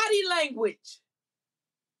bad body language.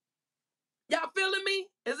 Y'all feeling me?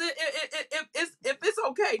 Is if it's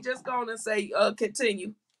okay, just go on and say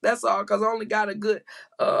continue. That's all, because I only got a good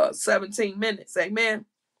 17 minutes. Amen.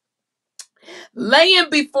 Laying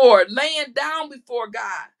down before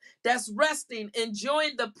God. That's resting,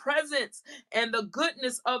 enjoying the presence and the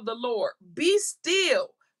goodness of the Lord. Be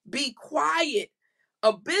still, be quiet.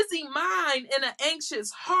 A busy mind and an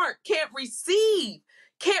anxious heart can't receive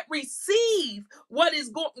what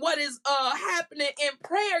is happening in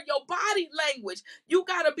prayer. Your body language, you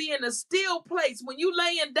got to be in a still place when you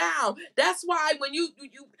laying down. That's why when you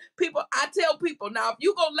people, I tell people, now if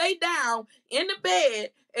you go lay down in the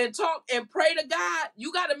bed and talk and pray to God,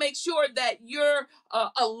 you got to make sure that you're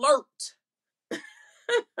alert.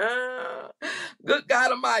 Good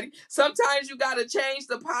God Almighty. Sometimes you got to change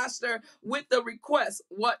the posture with the request,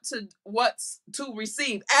 what's to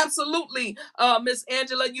receive. Absolutely, Miss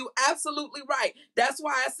Angela, you absolutely right. That's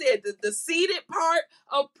why I said the seated part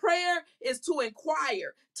of prayer is to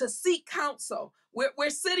inquire, to seek counsel. We're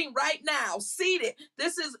sitting right now, seated.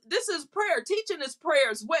 This is prayer. Teaching is prayer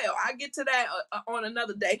as well. I get to that on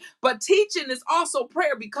another day. But teaching is also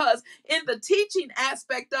prayer, because in the teaching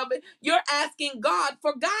aspect of it, you're asking God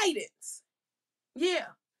for guidance. Yeah.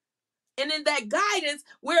 And in that guidance,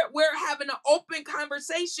 we're having an open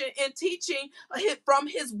conversation and teaching from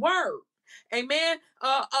his word. Amen.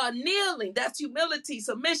 Kneeling, that's humility,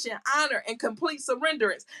 submission, honor, and complete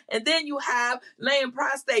surrenderance. And then you have laying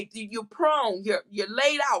prostrate. You're prone, you're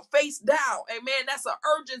laid out, face down. Amen. That's an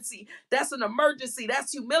urgency. That's an emergency.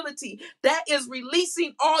 That's humility. That is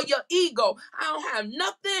releasing all your ego. I don't have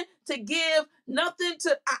nothing to give, nothing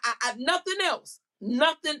to nothing else.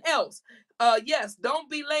 Nothing else. Yes, don't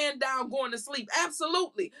be laying down going to sleep.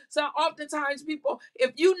 Absolutely. So oftentimes people,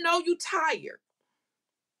 if you know you tired,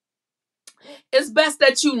 it's best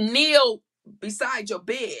that you kneel beside your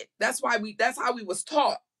bed. That's how we was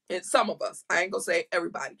taught. And some of us, I ain't gonna say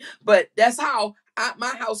everybody, but that's how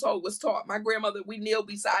my household was taught. My grandmother, we kneel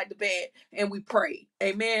beside the bed and we prayed.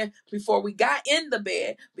 Amen. Before we got in the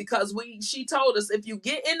bed, because she told us, if you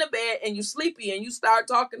get in the bed and you sleepy and you start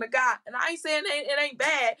talking to God, and I ain't saying it ain't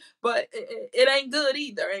bad, but it ain't good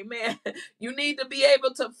either. Amen. You need to be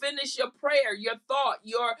able to finish your prayer, your thought,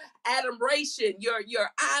 your admiration, your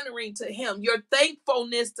honoring to him, your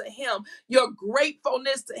thankfulness to him, your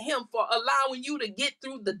gratefulness to him for allowing you to get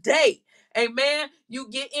through the day. Amen. You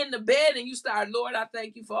get in the bed and you start, Lord, I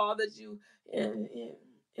thank you for all that you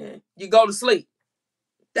go to sleep.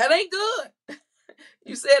 That ain't good.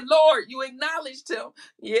 You said, Lord, you acknowledged him.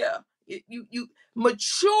 Yeah. You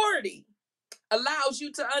maturity allows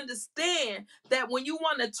you to understand that when you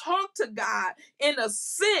want to talk to God in a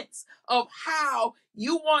sense of how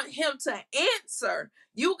you want him to answer,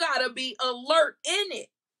 you got to be alert in it,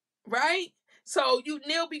 right? So you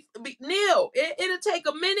kneel. It'll take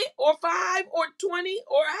a minute or 5 or 20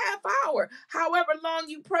 or a half hour, however long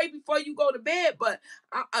you pray before you go to bed. But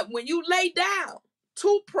when you lay down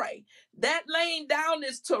to pray, that laying down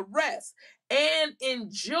is to rest and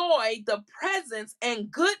enjoy the presence and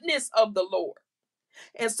goodness of the Lord.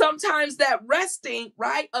 And sometimes that resting,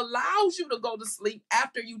 right, allows you to go to sleep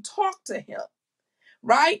after you talk to him,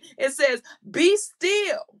 right? It says, be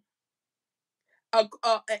still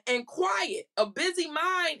and quiet. A busy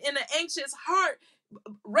mind and an anxious heart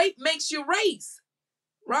makes you race,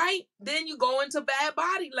 right? Then you go into bad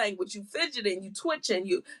body language. You fidgeting, you twitching,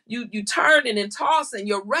 you turning and tossing.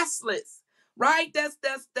 You're restless, right?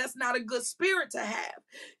 That's not a good spirit to have.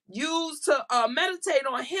 Use to meditate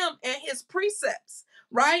on him and his precepts,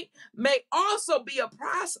 right? May also be a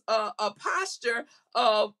posture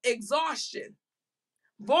of exhaustion,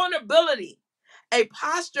 vulnerability, a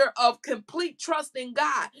posture of complete trust in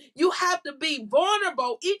God. You have to be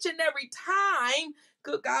vulnerable each and every time.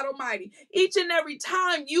 Good God Almighty. Each and every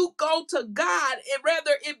time you go to God, and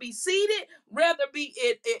whether it be seated, whether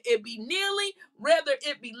it be kneeling, whether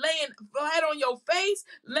it be laying flat on your face,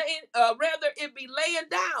 whether it be laying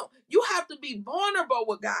down, you have to be vulnerable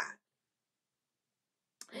with God.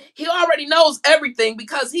 He already knows everything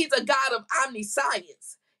because he's a God of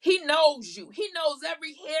omniscience. He knows you. He knows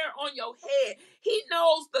every hair on your head. He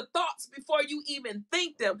knows the thoughts before you even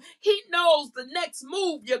think them. He knows the next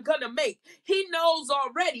move you're going to make. He knows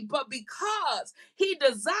already, but because he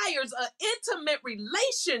desires an intimate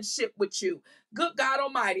relationship with you, good God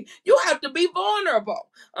Almighty, you have to be vulnerable.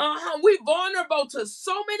 We vulnerable to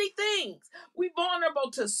so many things. We vulnerable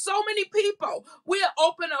to so many people. We'll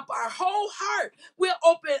open up our whole heart. We'll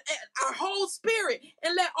open our whole spirit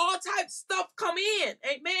and let all types of stuff come in.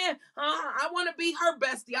 Amen. I want to be her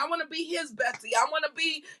bestie. I want to be his bestie. I want to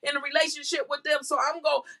be in a relationship with them. So I'm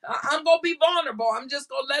gonna be vulnerable. I'm just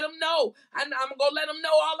gonna let them know. I'm gonna let them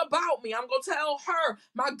know all about me. I'm gonna tell her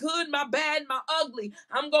my good, my bad, my ugly.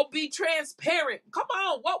 I'm gonna be transparent. Come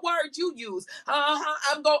on, what word you use?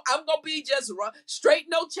 I'm gonna be just straight,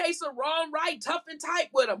 no chaser, wrong, right, tough and tight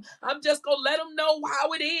with them. I'm just gonna let them know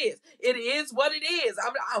how it is. It is what it is.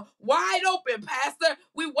 I'm wide open, Pastor.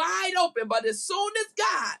 We wide open. But as soon as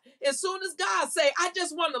God say, I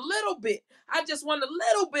just want a little bit. I just want a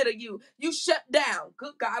little bit of you. You shut down.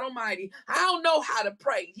 Good God Almighty. I don't know how to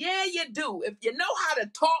pray. Yeah, you do. If you know how to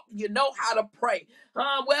talk, you know how to pray.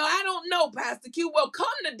 Well, I don't know, Pastor Q. Well, come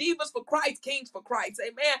to Divas for Christ, Kings for Christ.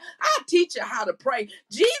 Amen. I'll teach you how to pray.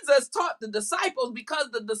 Jesus taught the disciples because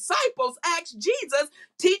the disciples asked Jesus,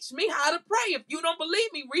 teach me how to pray. If you don't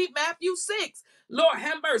believe me, read Matthew 6. Lord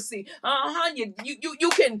have mercy.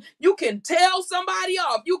 You can tell somebody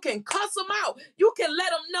off. You can cuss them out. You can let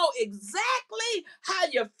them know exactly how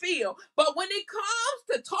you feel. But when it comes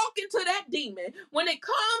to talking to that demon, when it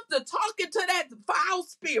comes to talking to that foul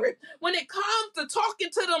spirit, when it comes to talking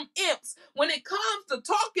to them imps, when it comes to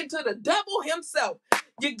talking to the devil himself,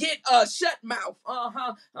 you get a shut mouth.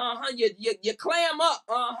 You clam up.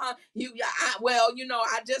 Well,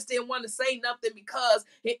 I just didn't want to say nothing because,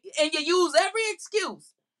 and you use every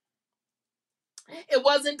excuse. It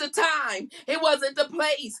wasn't the time. It wasn't the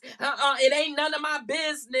place. It ain't none of my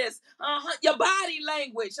business. Your body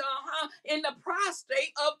language. In the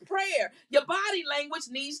prostrate of prayer, your body language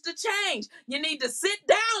needs to change. You need to sit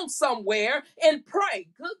down somewhere and pray.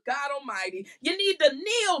 Good God Almighty. You need to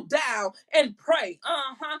kneel down and pray.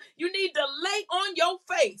 You need to lay on your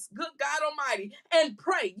face. Good God Almighty. And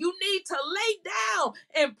pray. You need to lay down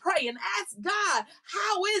and pray and ask God,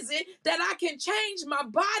 how is it that I can change my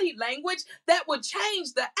body language that would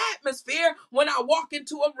change the atmosphere when I walk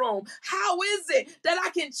into a room? How is it that I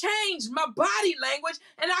can change my body language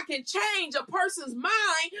and I can change a person's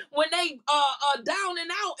mind when they are down and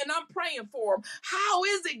out and I'm praying for them? How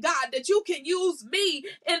is it, God, that you can use me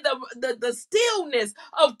in the stillness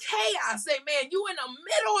of chaos? Amen. You in the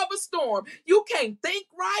middle of a storm. You can't think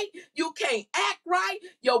right. You can't act right.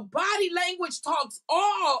 Your body language talks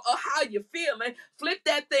all of how you're feeling. Flip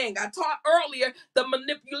that thing. I taught earlier the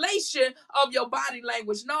manipulation of your body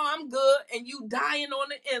language. No, I'm good. And you dying on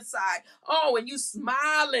the inside. Oh, and you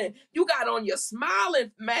smiling. You got on your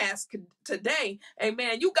smiling mask today.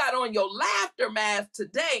 Amen. You got on your laughter mask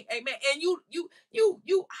today. Amen. And you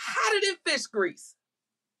hotter than fish grease.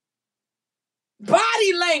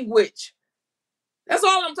 Body language. That's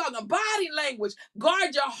all I'm talking. Body language.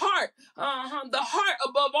 Guard your heart. The heart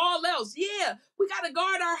above all else. Yeah, we got to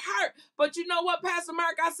guard our heart. But you know what, Pastor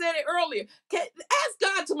Mark? I said it earlier. Ask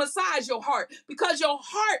God to massage your heart because your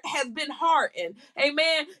heart has been hardened.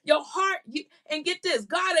 Amen. Your heart, and get this,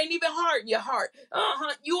 God ain't even hardened your heart.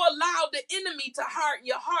 You allowed the enemy to harden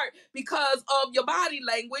your heart because of your body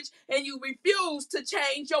language, and you refuse to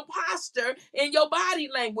change your posture in your body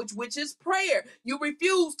language, which is prayer. You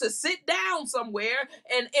refuse to sit down somewhere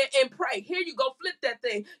and pray. Here you go, flip that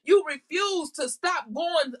thing. You refuse to stop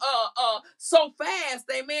going so fast.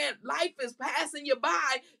 Amen. Life is passing you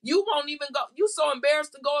by. You won't even go. You so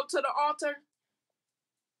embarrassed to go up to the altar.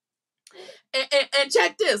 And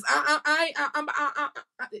check this. I'm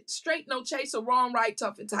straight, no chaser, wrong, right,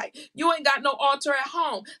 tough and tight. You ain't got no altar at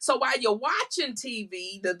home. So while you're watching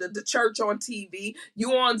TV, the church on TV,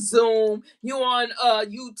 you on Zoom, you on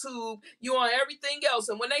YouTube, you on everything else.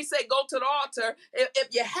 And when they say go to the altar, if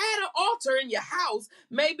you had an altar in your house,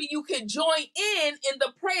 maybe you could join in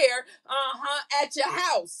the prayer at your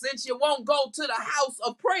house, since you won't go to the house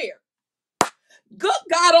of prayer. Good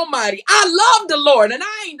God Almighty. I love the Lord and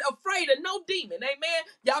I ain't afraid of no demon. Amen.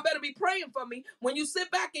 Y'all better be praying for me when you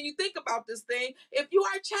sit back and you think about this thing. If you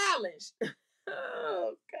are challenged,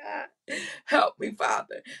 oh God, help me,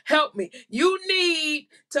 Father. Help me. You need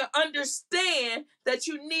to understand that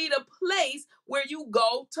you need a place where you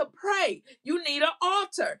go to pray. You need an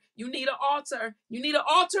altar. You need an altar. You need an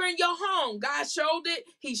altar in your home. God showed it.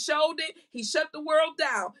 He showed it. He shut the world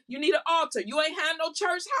down. You need an altar. You ain't had no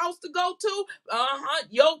church house to go to.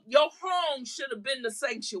 Your home should have been the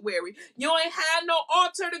sanctuary. You ain't had no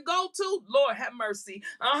altar to go to. Lord have mercy.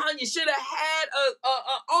 You should have had a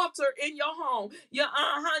altar in your home. Yeah.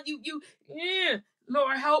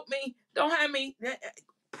 Lord help me. Don't have me.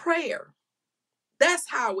 Prayer. That's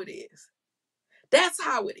how it is. That's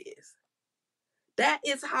how it is. That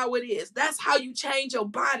is how it is. That's how you change your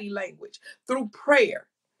body language, through prayer,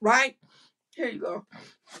 right? Here you go.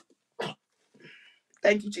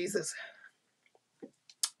 Thank you, Jesus.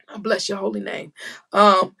 I bless your holy name.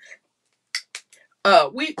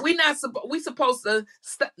 We supposed to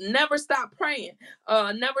never stop praying.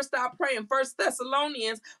 Never stop praying. 1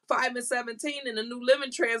 Thessalonians 5:17 in the New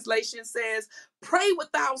Living Translation says, "Pray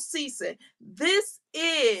without ceasing." This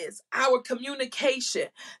is our communication.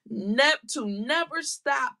 To never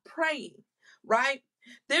stop praying. Right?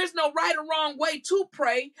 There's no right or wrong way to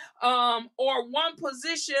pray, or one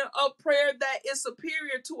position of prayer that is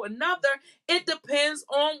superior to another. It depends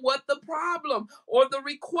on what the problem or the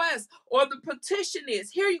request or the petition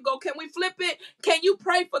is. Here you go. Can we flip it? Can you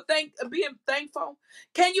pray for being thankful?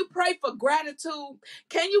 Can you pray for gratitude?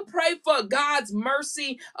 Can you pray for God's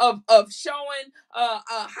mercy of showing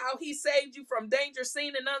how He saved you from danger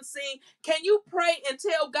seen and unseen? Can you pray and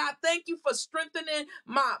tell God, thank you for strengthening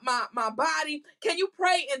my body? Can you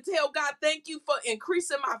pray and tell God, thank you for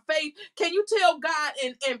increasing my faith? Can you tell God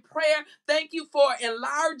in prayer, thank you for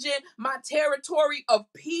enlarging my territory of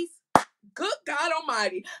peace? Good God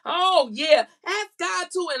Almighty. Oh, yeah. Ask God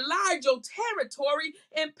to enlarge your territory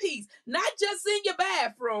in peace, not just in your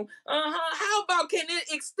bathroom. How about, can it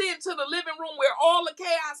extend to the living room where all the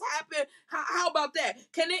chaos happen? How about that?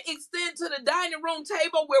 Can it extend to the dining room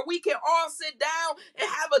table where we can all sit down and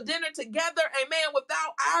have a dinner together, amen,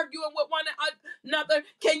 without arguing with one another?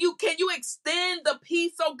 Can you extend the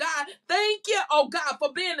peace, oh God? Thank you, oh God,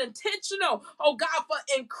 for being intentional, oh God, for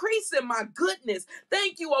increasing my goodness.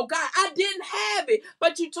 Thank you, oh God. I didn't have it,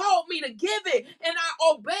 but you told me to give it, and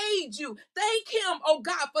I obeyed you. Thank Him, oh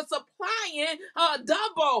God, for supplying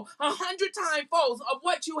double, 100 times folds of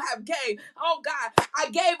what you have gave. Oh God, I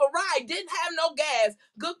gave a ride, didn't have no gas.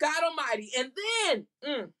 Good God Almighty. And then,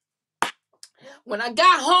 when I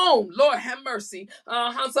got home, Lord have mercy,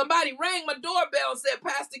 somebody rang my doorbell and said,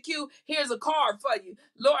 Pastor Q, here's a card for you.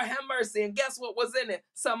 Lord have mercy. And guess what was in it?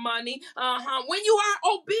 Some money. When you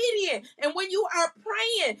are obedient and when you are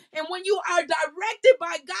praying and when you are directed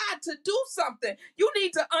by God to do something, you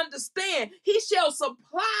need to understand He shall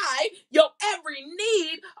supply your every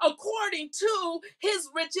need according to His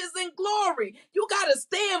riches and glory. You got to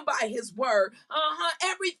stand by His word.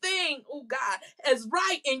 Everything, oh God, is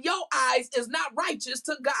right in your eyes is not righteous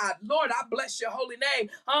to God. Lord, I bless your holy name.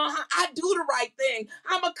 I do the right thing.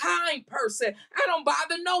 I'm a kind person. I don't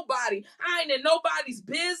bother nobody. I ain't in nobody's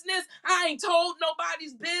business. I ain't told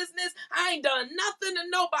nobody's business. I ain't done nothing to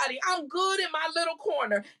nobody. I'm good in my little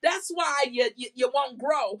corner. That's why you won't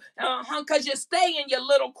grow. Because you stay in your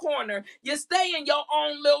little corner. You stay in your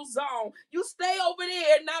own little zone. You stay over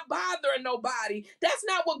there not bothering nobody. That's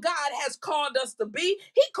not what God has called us to be.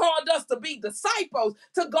 He called us to be disciples,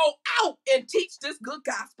 to go out and teach this good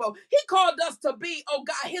gospel. He called us to be, oh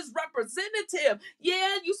God, His representative.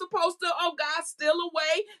 Yeah, you supposed to, oh God, steal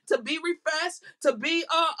away, to be refreshed, to be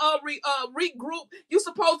regroup. You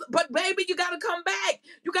supposed, but baby, you got to come back.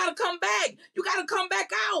 You got to come back. You got to come back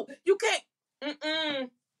out. You can't.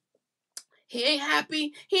 He ain't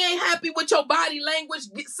happy. He ain't happy with your body language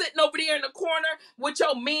sitting over there in the corner with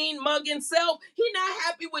your mean mugging self. He not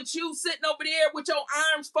happy with you sitting over there with your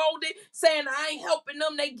arms folded saying, I ain't helping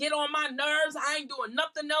them. They get on my nerves. I ain't doing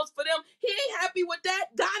nothing else for them. He ain't happy with that.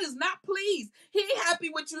 God is not pleased. He ain't happy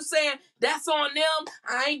with you saying, that's on them.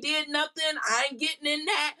 I ain't did nothing. I ain't getting in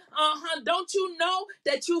that. Don't you know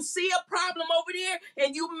that you see a problem over there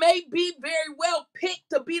and you may be very well picked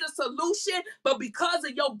to be the solution, but because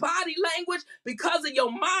of your body language, because of your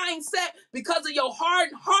mindset, because of your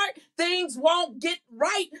hardened heart, things won't get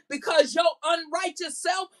right because your unrighteous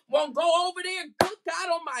self won't go over there. Good God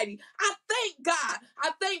Almighty. I thank God.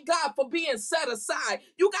 I thank God for being set aside.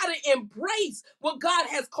 You got to embrace what God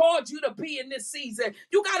has called you to be in this season.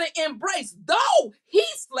 You got to embrace, though He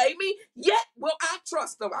slay me, yet will I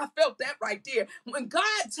trust Him. I felt that right there. When God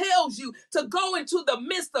tells you to go into the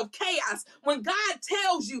midst of chaos, when God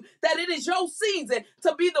tells you that it is your season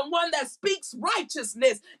to be the one that speaks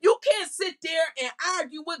righteousness, you can't sit there and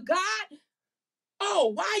argue with God.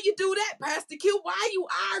 Oh, why you do that, Pastor Q? Why you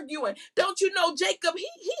arguing? Don't you know Jacob?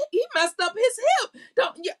 He messed up his hip.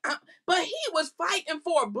 Don't you? But he was fighting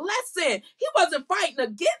for a blessing. He wasn't fighting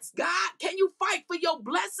against God. Can you fight for your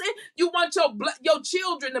blessing? You want your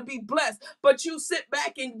children to be blessed, but you sit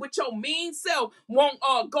back and with your mean self won't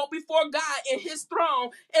go before God in His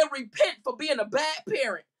throne and repent for being a bad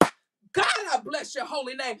parent. God, I bless your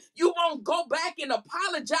holy name. You won't go back and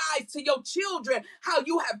apologize to your children how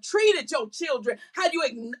you have treated your children, how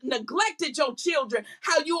you neglected your children,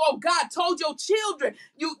 how you, oh God, told your children,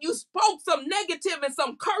 you spoke some negative and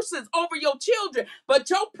some curses over your children, but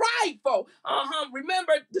your prideful,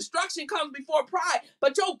 remember, destruction comes before pride,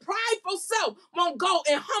 but your prideful self won't go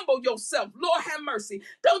and humble yourself. Lord have mercy.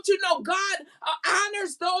 Don't you know God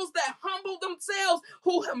honors those that humble themselves,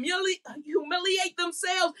 who humiliate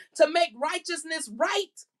themselves to make righteousness right?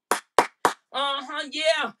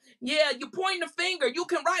 Yeah. You point the finger. You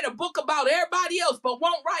can write a book about everybody else, but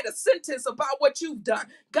won't write a sentence about what you've done.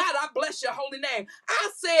 God, I bless your holy name.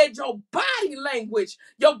 I said your body language.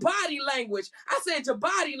 Your body language. I said your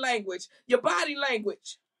body language. Your body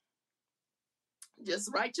language.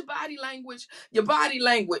 Just write your body language, your body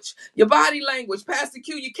language, your body language. Pastor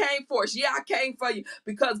Q, you came for us. Yeah, I came for you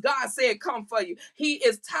because God said come for you. He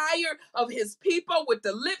is tired of his people with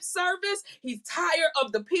the lip service. He's tired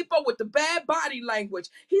of the people with the bad body language.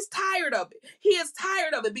 He's tired of it. He is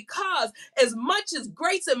tired of it because as much as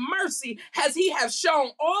grace and mercy as he has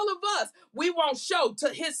shown all of us, we won't show to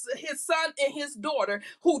his son and his daughter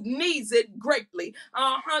who needs it greatly.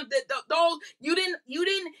 Those you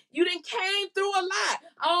didn't came through a lot.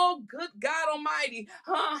 Oh, good God Almighty.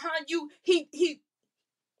 He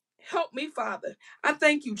help me, Father. I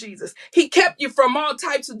thank you, Jesus. He kept you from all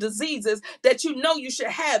types of diseases that you know you should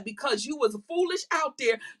have because you was foolish out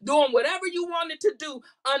there doing whatever you wanted to do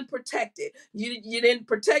unprotected. You didn't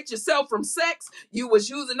protect yourself from sex. You was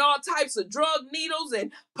using all types of drug needles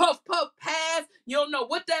and puff pads. You don't know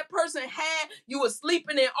what that person had. You was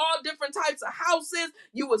sleeping in all different types of houses.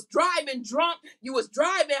 You was driving drunk. You was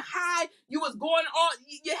driving high. You was going all,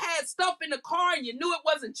 you had stuff in the car and you knew it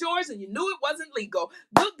wasn't yours and you knew it wasn't legal.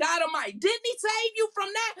 Good God Almighty, didn't he save you from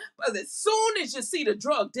that? But as soon as you see the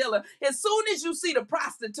drug dealer, as soon as you see the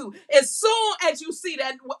prostitute, as soon as you see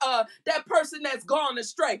that person that's gone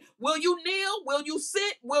astray, will you kneel? Will you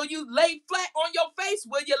sit? Will you lay flat on your face?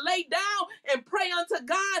 Will you lay down and pray unto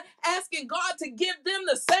God, asking God to give them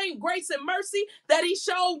the same grace and mercy that he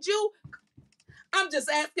showed you? I'm just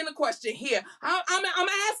asking a question here. I'm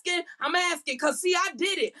asking, cause see, I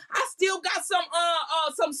did it. I still got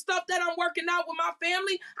some stuff that I'm working out with my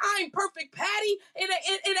family. I ain't perfect, Patty.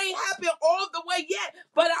 It ain't happened all the way yet.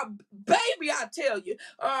 But baby, I tell you,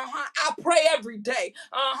 I pray every day.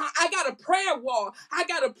 I got a prayer wall. I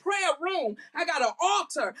got a prayer room. I got an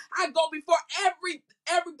altar. I go before every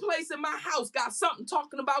place in my house got something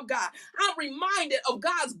talking about God. I'm reminded of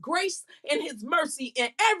God's grace and his mercy in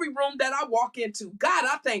every room that I walk into. God,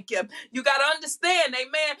 I thank you. You got to understand,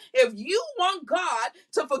 amen. If you want God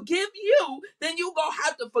to forgive you, then you going to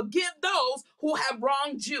have to forgive those who have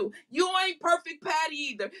wronged you. You ain't perfect, Patty,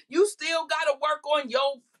 either. You still got to work on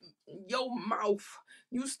your mouth.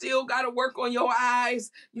 You still got to work on your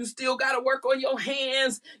eyes. You still got to work on your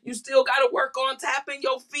hands. You still got to work on tapping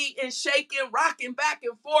your feet and shaking, rocking back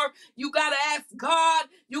and forth. You got to ask God.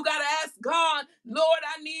 You got to ask God, Lord,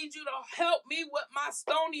 I need you to help me with my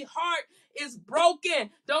stony heart. Is broken.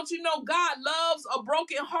 Don't you know God loves a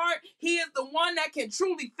broken heart? He is the one that can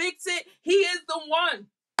truly fix it. He is the one.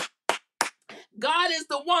 God is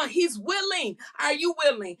the one. He's willing. Are you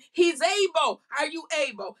willing? He's able. Are you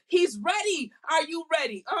able? He's ready. Are you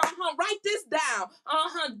ready? Write this down.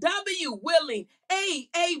 W, willing. A,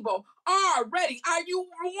 able. R, ready. Are you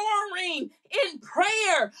warring in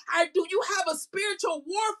prayer? Do you have a spiritual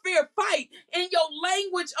warfare fight in your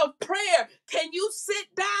language of prayer? Can you sit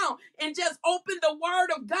down and just open the word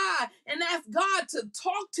of God and ask God to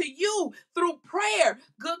talk to you through prayer?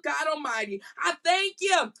 Good God Almighty. I thank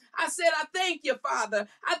you. I said, I thank you, Father.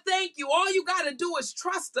 I thank you. All you got to do is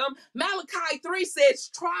trust him. Malachi 3 says,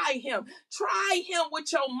 try him. Try him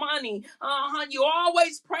with your money. You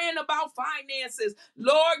always praying about finances.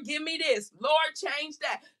 Lord, give me this. Lord, change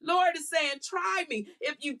that. Lord is saying, try me.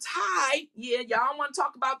 If you tithe, yeah, y'all want to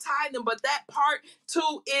talk about tithing, but that part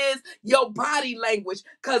too is your body language.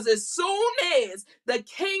 Because as soon as the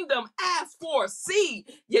kingdom asks for a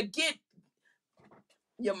seed, you get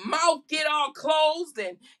your mouth get all closed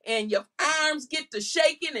and your arms get to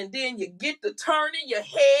shaking and then you get to turning your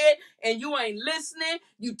head and you ain't listening.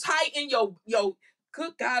 You tighten your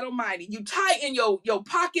good God Almighty. You tighten your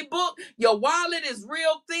pocketbook. Your wallet is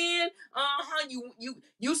real thin.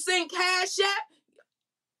 You send cash app.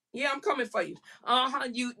 Yeah, I'm coming for you.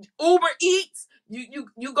 You Uber Eats.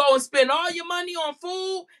 You go and spend all your money on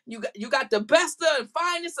food. You got the best and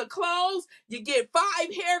finest of clothes. You get 5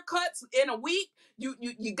 haircuts in a week.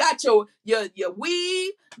 You got your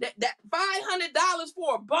weave. That $500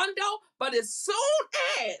 for a bundle. But as soon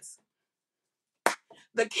as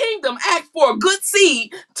the kingdom asks for a good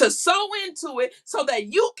seed to sow into it so that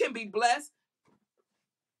you can be blessed,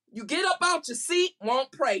 you get up out your seat,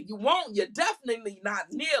 won't pray. You're definitely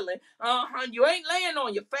not kneeling. You ain't laying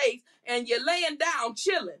on your face, and you're laying down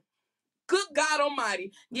chilling. Good God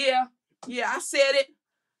Almighty. Yeah, I said it.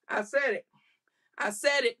 I said it. I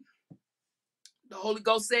said it. The Holy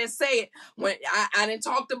Ghost says, "Say it." When I didn't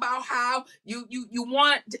talked about how you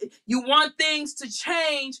want things to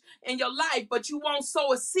change in your life, but you won't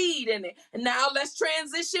sow a seed in it. And now let's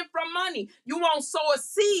transition from money. You won't sow a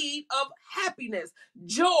seed of happiness,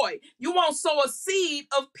 joy. You won't sow a seed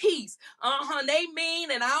of peace. They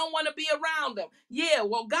mean, and I don't want to be around them. Yeah,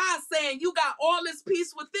 well, God's saying you got all this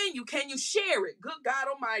peace within you. Can you share it? Good God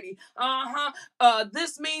Almighty.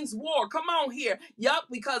 This means war. Come on here. Yup,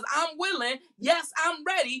 because I'm willing. Yes, I'm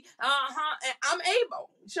ready. And I'm able.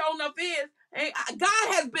 Sure enough is.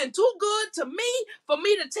 God has been too good to me for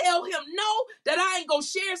me to tell him no, that I ain't gonna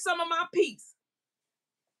share some of my peace.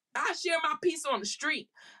 I share my peace on the street.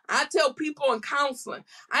 I tell people in counseling.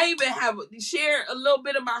 I even have shared a little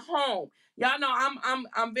bit of my home. Y'all know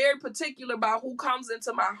I'm very particular about who comes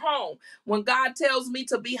into my home. When God tells me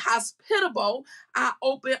to be hospitable, I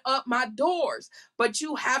open up my doors. But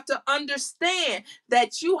you have to understand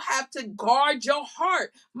that you have to guard your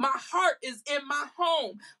heart. My heart is in my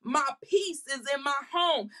home. My peace is in my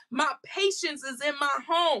home. My patience is in my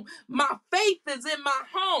home. My faith is in my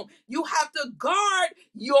home. You have to guard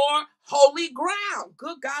your holy ground.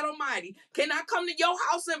 Good God Almighty. Can I come to your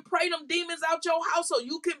house and pray them demons out your house so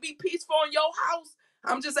you can be peaceful in your house?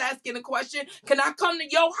 I'm just asking a question. Can I come to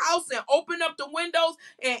your house and open up the windows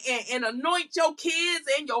and anoint your kids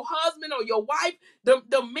and your husband or your wife?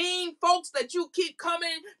 The mean folks that you keep coming,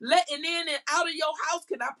 letting in and out of your house.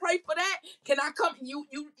 Can I pray for that? Can I come? You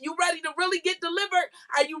ready to really get delivered?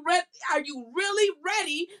 Are you ready? Are you really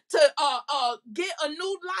ready to get a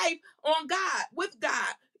new life on God, with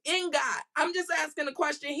God, in God? I'm just asking a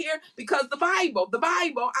question here because the Bible,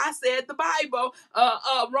 I said the Bible,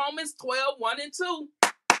 Romans 12:1 and 2.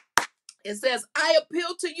 It says, I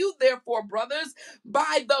appeal to you, therefore, brothers,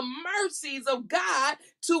 by the mercies of God,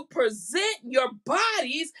 to present your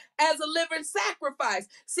bodies as a living sacrifice.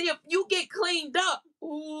 See, if you get cleaned up,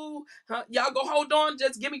 y'all go hold on,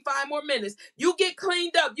 just give me 5 more minutes. You get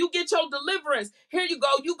cleaned up, you get your deliverance. Here you go.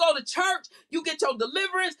 You go to church, you get your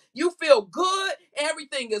deliverance, you feel good,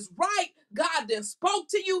 everything is right. God then spoke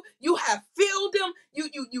to you. You have filled him.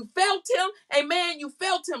 You felt him. Amen. You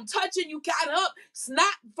felt him touching. You got up,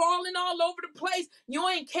 snot falling all over the place. You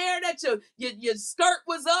ain't care that your skirt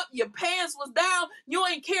was up, your pants was down. You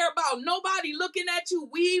ain't care about nobody looking at you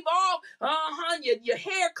weave off. Your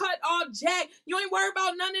hair cut all jacked. You ain't worried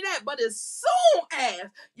about none of that. But as soon as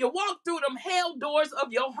you walk through them hell doors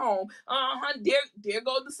of your home, there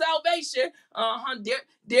goes the salvation.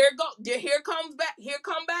 Here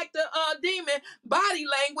come back the demon body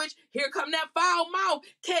language. Here come that foul mouth.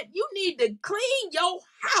 You need to clean your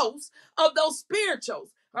house of those spirituals.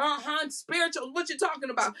 Spiritual. What you talking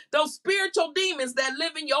about? Those spiritual demons that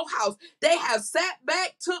live in your house. They have sat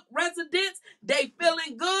back, took residence. They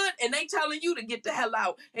feeling good, and they telling you to get the hell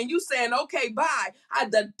out. And you saying, okay, bye.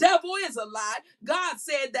 The devil is a lie. God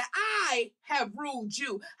said that I have ruled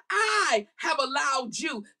you. I have allowed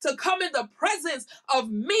you to come in the presence of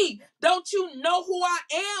me. Don't you know who I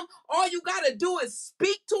am? All you got to do is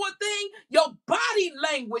speak to a thing. Your body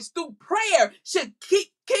language through prayer should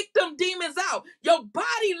kick them demons out. Your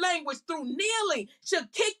body language through kneeling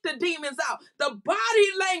should kick the demons out. The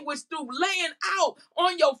body language through laying out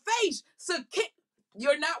on your face should kick.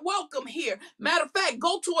 You're not welcome here. Matter of fact,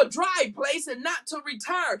 go to a dry place and not to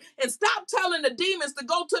return. And stop telling the demons to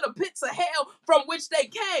go to the pits of hell from which they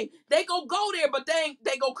came. They go there, but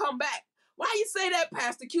they go come back. Why you say that,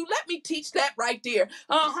 Pastor Q? Let me teach that right there.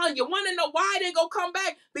 You want to know why they go come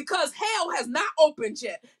back? Because hell has not opened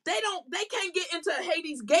yet. They can't get into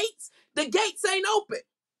Hades' gates. The gates ain't open.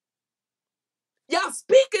 Y'all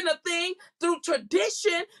speaking a thing through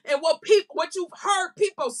tradition and what you've heard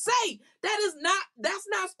people say. That's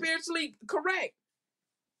not spiritually correct.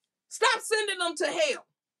 Stop sending them to hell.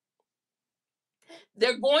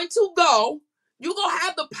 They're going to go. You're going to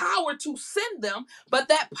have the power to send them, but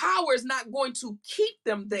that power is not going to keep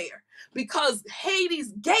them there because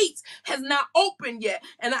Hades' gates has not opened yet.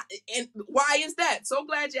 And why is that? So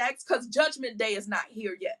glad you asked, because judgment day is not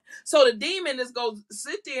here yet. So the demon is going to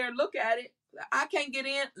sit there and look at it. I can't get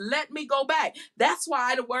in. Let me go back. That's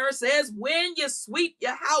why the word says, when you sweep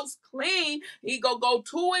your house clean, he go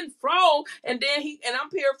to and fro. And then I'm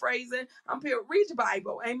paraphrasing. Read the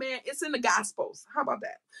Bible. Amen. It's in the Gospels. How about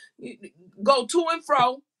that? Go to and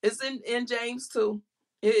fro. It's in James 2.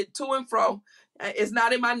 To and fro. It's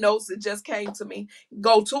not in my notes. It just came to me.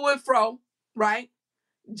 Go to and fro, right?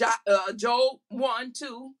 Job 1,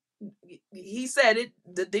 2. He said it.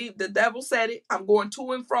 The devil said it. I'm going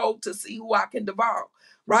to and fro to see who I can devour,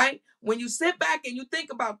 right? When you sit back and you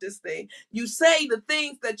think about this thing, you say the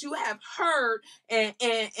things that you have heard, and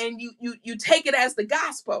you take it as the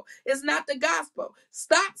gospel. It's not the gospel.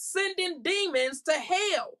 Stop sending demons to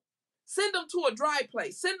hell. Send them to a dry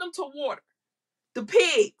place. Send them to water. The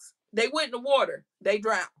pigs, they went in the water. They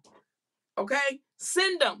drowned. Okay?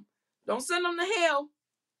 Send them. Don't send them to hell.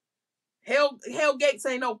 Hell gates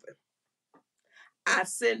ain't open. I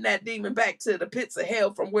send that demon back to the pits of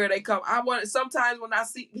hell from where they come. Sometimes when I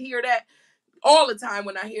hear that, all the time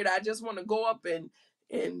when I hear that, I just want to go up and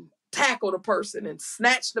tackle the person and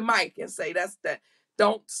snatch the mic and say, that's that.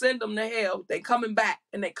 Don't send them to hell. They coming back,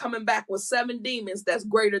 and they coming back with 7 demons that's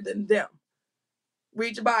greater than them.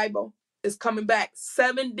 Read your Bible. It's coming back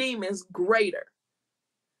 7 demons greater.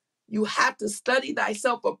 You have to study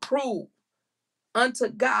thyself approved unto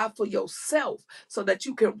God for yourself, so that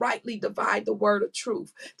you can rightly divide the word of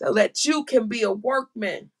truth, so that you can be a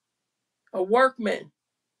workman,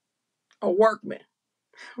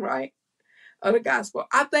 right, of the gospel.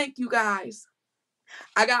 I thank you guys.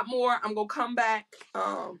 I got more. I'm gonna come back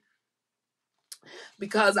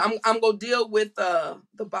because I'm gonna deal with the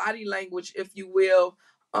body language, if you will,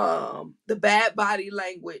 the bad body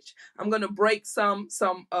language. I'm gonna break some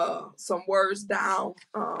words down.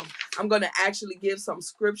 I'm gonna actually give some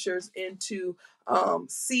scriptures into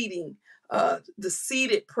seating, the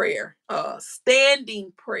seated prayer,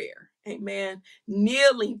 standing prayer, amen,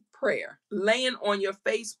 kneeling prayer, laying on your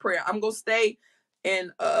face prayer. I'm gonna stay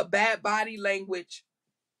in bad body language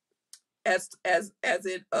as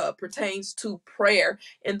it pertains to prayer,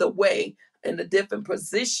 in the way, in the different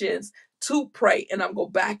positions to pray, and I'm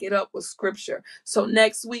gonna back it up with scripture. So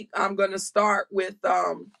next week I'm gonna start with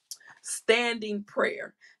standing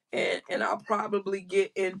prayer, and I'll probably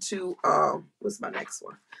get into what's my next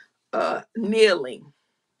one, kneeling,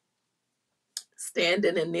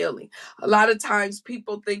 standing and kneeling. A lot of times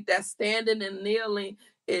people think that standing and kneeling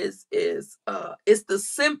is it's the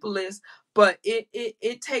simplest, but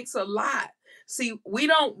it takes a lot. See, we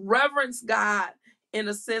don't reverence God in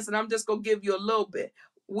a sense, and I'm just gonna give you a little bit.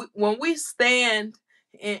 When we stand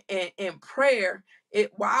in prayer,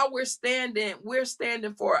 while we're standing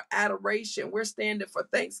for adoration, we're standing for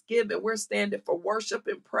thanksgiving, we're standing for worship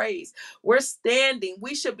and praise. We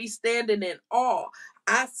should be standing in awe.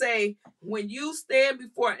 I say, when you stand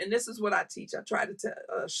before, and this is what I teach, I try to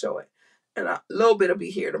show it, and a little bit will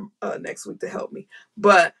be here next week to help me.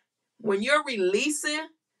 But when you're releasing,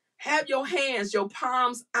 have your hands, your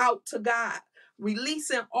palms out to God,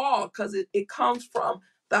 releasing all, because it comes from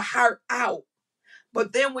the heart out.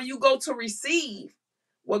 But then when you go to receive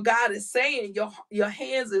what God is saying, your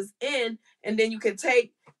hands is in, and then you can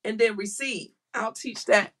take and then receive. I'll teach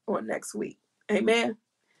that on next week. Amen.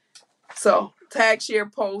 So tag, share,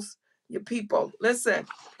 post your people. Listen,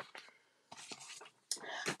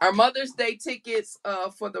 our Mother's Day tickets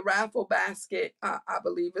for the raffle basket, I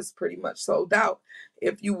believe is pretty much sold out.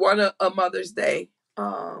 If you want a Mother's Day,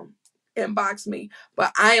 inbox me.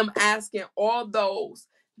 But I am asking all those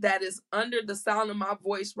that is under the sound of my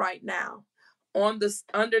voice right now, under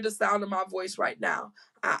the sound of my voice right now.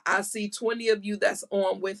 I see 20 of you that's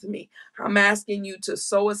on with me. I'm asking you to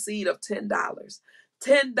sow a seed of $10.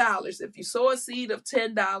 $10. If you sow a seed of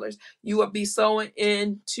 $10, you will be sowing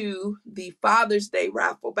into the Father's Day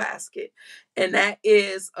raffle basket. And that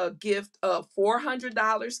is a gift of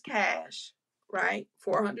 $400 cash, right?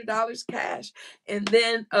 $400 cash. And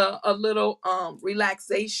then a little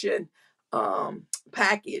relaxation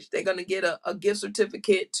package. They're going to get a gift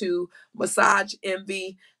certificate to Massage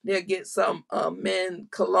Envy. They'll get some men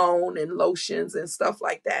cologne and lotions and stuff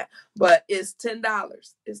like that. But it's $10.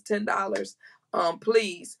 It's $10.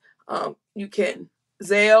 Please, you can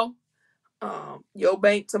Zelle your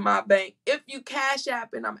bank to my bank. If you Cash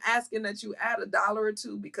App, and I'm asking that you add $1 or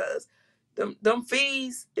 $2, because them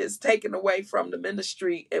fees is taken away from the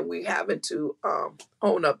ministry, and we having to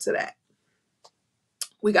own up to that.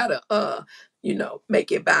 We gotta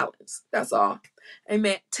make it balance. That's all.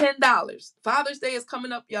 Amen. $10. Father's Day is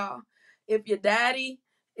coming up, y'all. If your daddy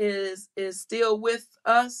is still with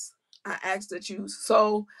us, I ask that you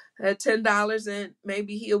sow at $10, and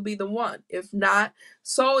maybe he'll be the one. If not,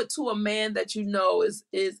 sow it to a man that you know is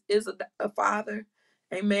a father.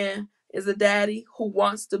 Amen. Is a daddy who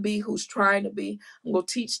wants to be, who's trying to be. I'm gonna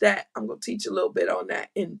teach that. I'm gonna teach a little bit on that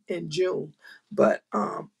in June. But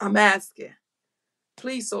I'm asking,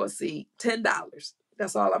 please sow a seed, $10.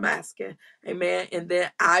 That's all I'm asking. Amen. And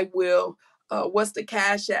then I will, what's the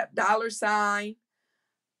Cash App? $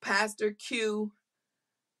 Pastor Q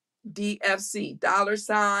DFC,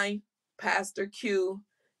 Pastor Q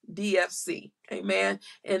DFC. Amen.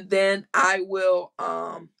 And then I will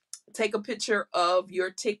take a picture of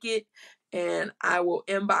your ticket, and I will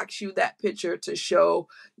inbox you that picture to show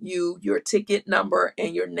you your ticket number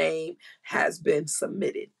and your name has been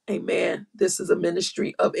submitted. Amen. This is a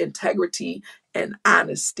ministry of integrity and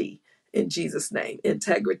honesty, in Jesus' name.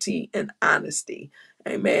 Integrity and honesty.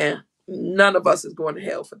 Amen. None of us is going to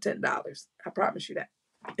hell for $10. I promise you that.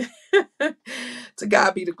 To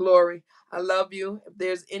God be the glory. I love you. If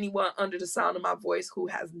there's anyone under the sound of my voice who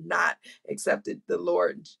has not accepted the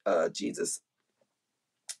Lord Jesus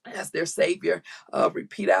as their Savior,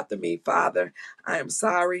 repeat after me. Father, I am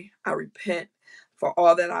sorry. I repent for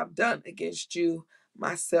all that I've done against you,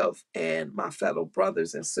 myself, and my fellow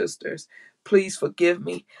brothers and sisters. Please forgive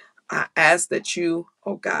me. I ask that you,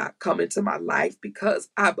 oh God, come into my life, because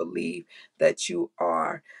I believe that you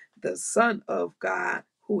are the Son of God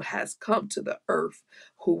who has come to the earth,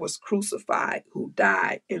 who was crucified, who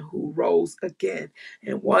died, and who rose again.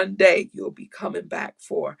 And one day you'll be coming back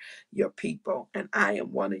for your people, and I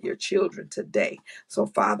am one of your children today. So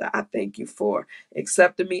Father, I thank you for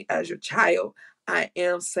accepting me as your child. I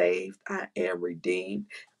am saved. I am redeemed.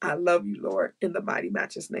 I love you, Lord. In the mighty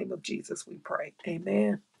matchless name of Jesus, we pray.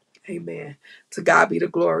 Amen. Amen. To God be the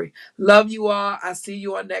glory. Love you all. I see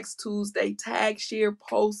you on next Tuesday. Tag, share,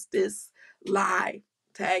 post this live.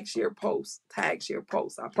 Tag, share, post. Tag, share,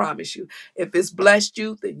 post. I promise you. If it's blessed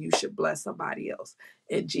you, then you should bless somebody else.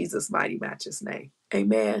 In Jesus' mighty matchless name.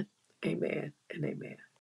 Amen. Amen and amen.